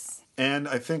Stitches. And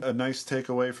I think a nice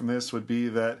takeaway from this would be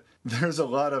that there's a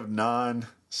lot of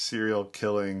non-serial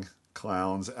killing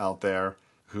clowns out there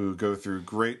who go through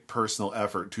great personal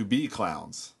effort to be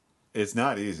clowns. It's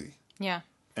not easy. Yeah.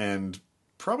 And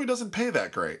probably doesn't pay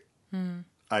that great,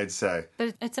 I'd say.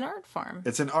 But it's an art form.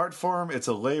 It's an art form. It's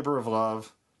a labor of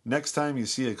love. Next time you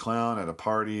see a clown at a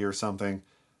party or something,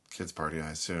 kids' party,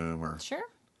 I assume, or sure,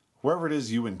 wherever it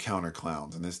is you encounter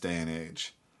clowns in this day and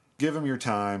age, give them your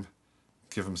time.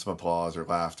 Give them some applause or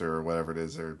laughter or whatever it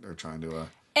is they're trying to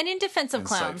And in defense of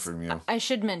clowns, from you. I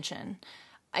should mention,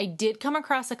 I did come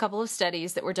across a couple of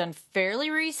studies that were done fairly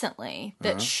recently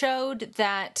that showed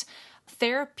that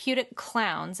therapeutic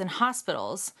clowns in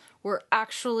hospitals were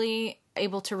actually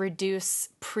able to reduce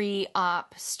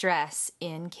pre-op stress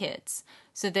in kids.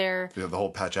 So they're... the whole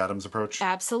Patch Adams approach?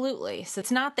 Absolutely. So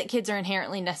it's not that kids are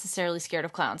inherently necessarily scared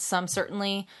of clowns. Some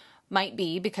certainly might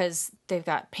be because they've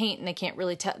got paint and they can't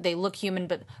really tell. They look human,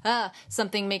 but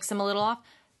something makes them a little off.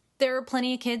 There are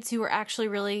plenty of kids who are actually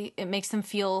really, it makes them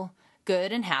feel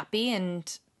good and happy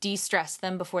and de-stress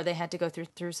them before they had to go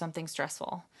through something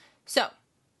stressful. So,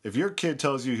 if your kid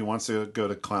tells you he wants to go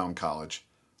to clown college,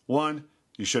 1,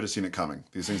 you should have seen it coming.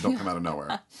 These things don't come out of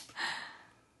nowhere.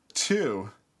 2,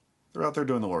 they're out there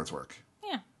doing the Lord's work.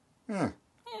 Yeah.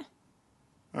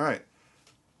 All right.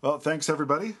 Well, thanks,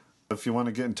 everybody. If you want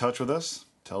to get in touch with us,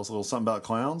 tell us a little something about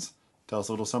clowns, tell us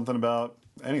a little something about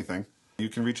anything, you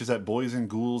can reach us at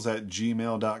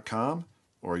boysandghouls@gmail.com,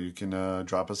 or you can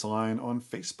drop us a line on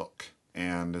Facebook.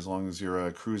 And as long as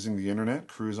you're cruising the internet,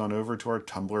 cruise on over to our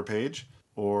Tumblr page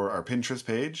or our Pinterest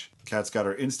page. Kat's got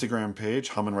our Instagram page,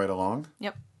 humming right along.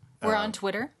 Yep. We're on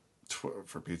Twitter.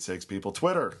 For Pete's sakes, people.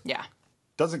 Twitter. Yeah.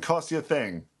 Doesn't cost you a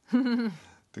thing to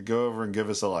go over and give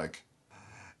us a like.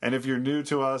 And if you're new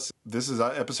to us, this is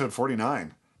episode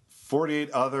 49. 48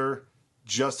 other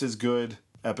just as good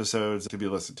episodes to be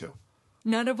listened to.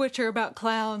 None of which are about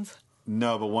clowns.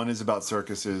 No, but one is about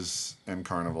circuses and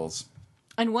carnivals.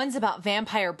 And one's about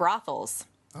vampire brothels.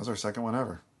 That was our second one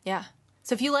ever. Yeah.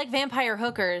 So if you like vampire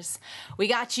hookers, we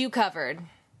got you covered.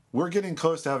 We're getting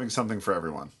close to having something for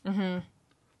everyone. Mm-hmm.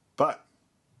 But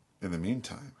in the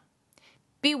meantime,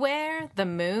 beware the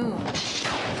moon.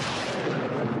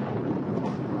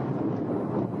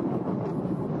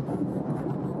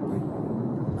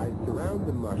 I surround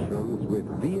the mushrooms with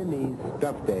Viennese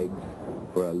stuffed eggs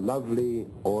for a lovely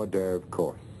hors d'oeuvre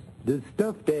course. The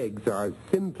stuffed eggs are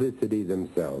simplicity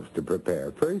themselves to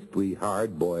prepare. First, we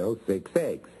hard boil 6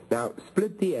 eggs. Now,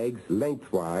 split the eggs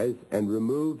lengthwise and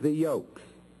remove the yolks.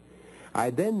 I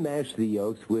then mash the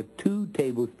yolks with 2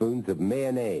 tablespoons of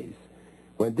mayonnaise.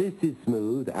 When this is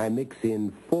smooth, I mix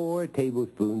in 4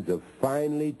 tablespoons of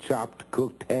finely chopped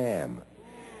cooked ham,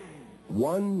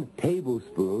 1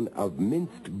 tablespoon of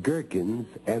minced gherkins,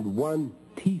 and 1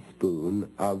 teaspoon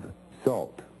of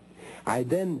salt. I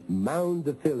then mound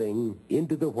the filling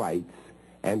into the whites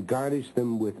and garnish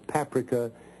them with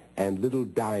paprika and little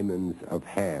diamonds of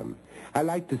ham. I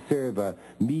like to serve a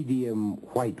medium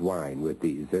white wine with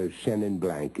these. A Chenin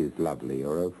Blanc is lovely,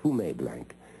 or a Fumé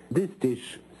Blanc. This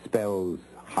dish spells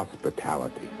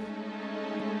hospitality.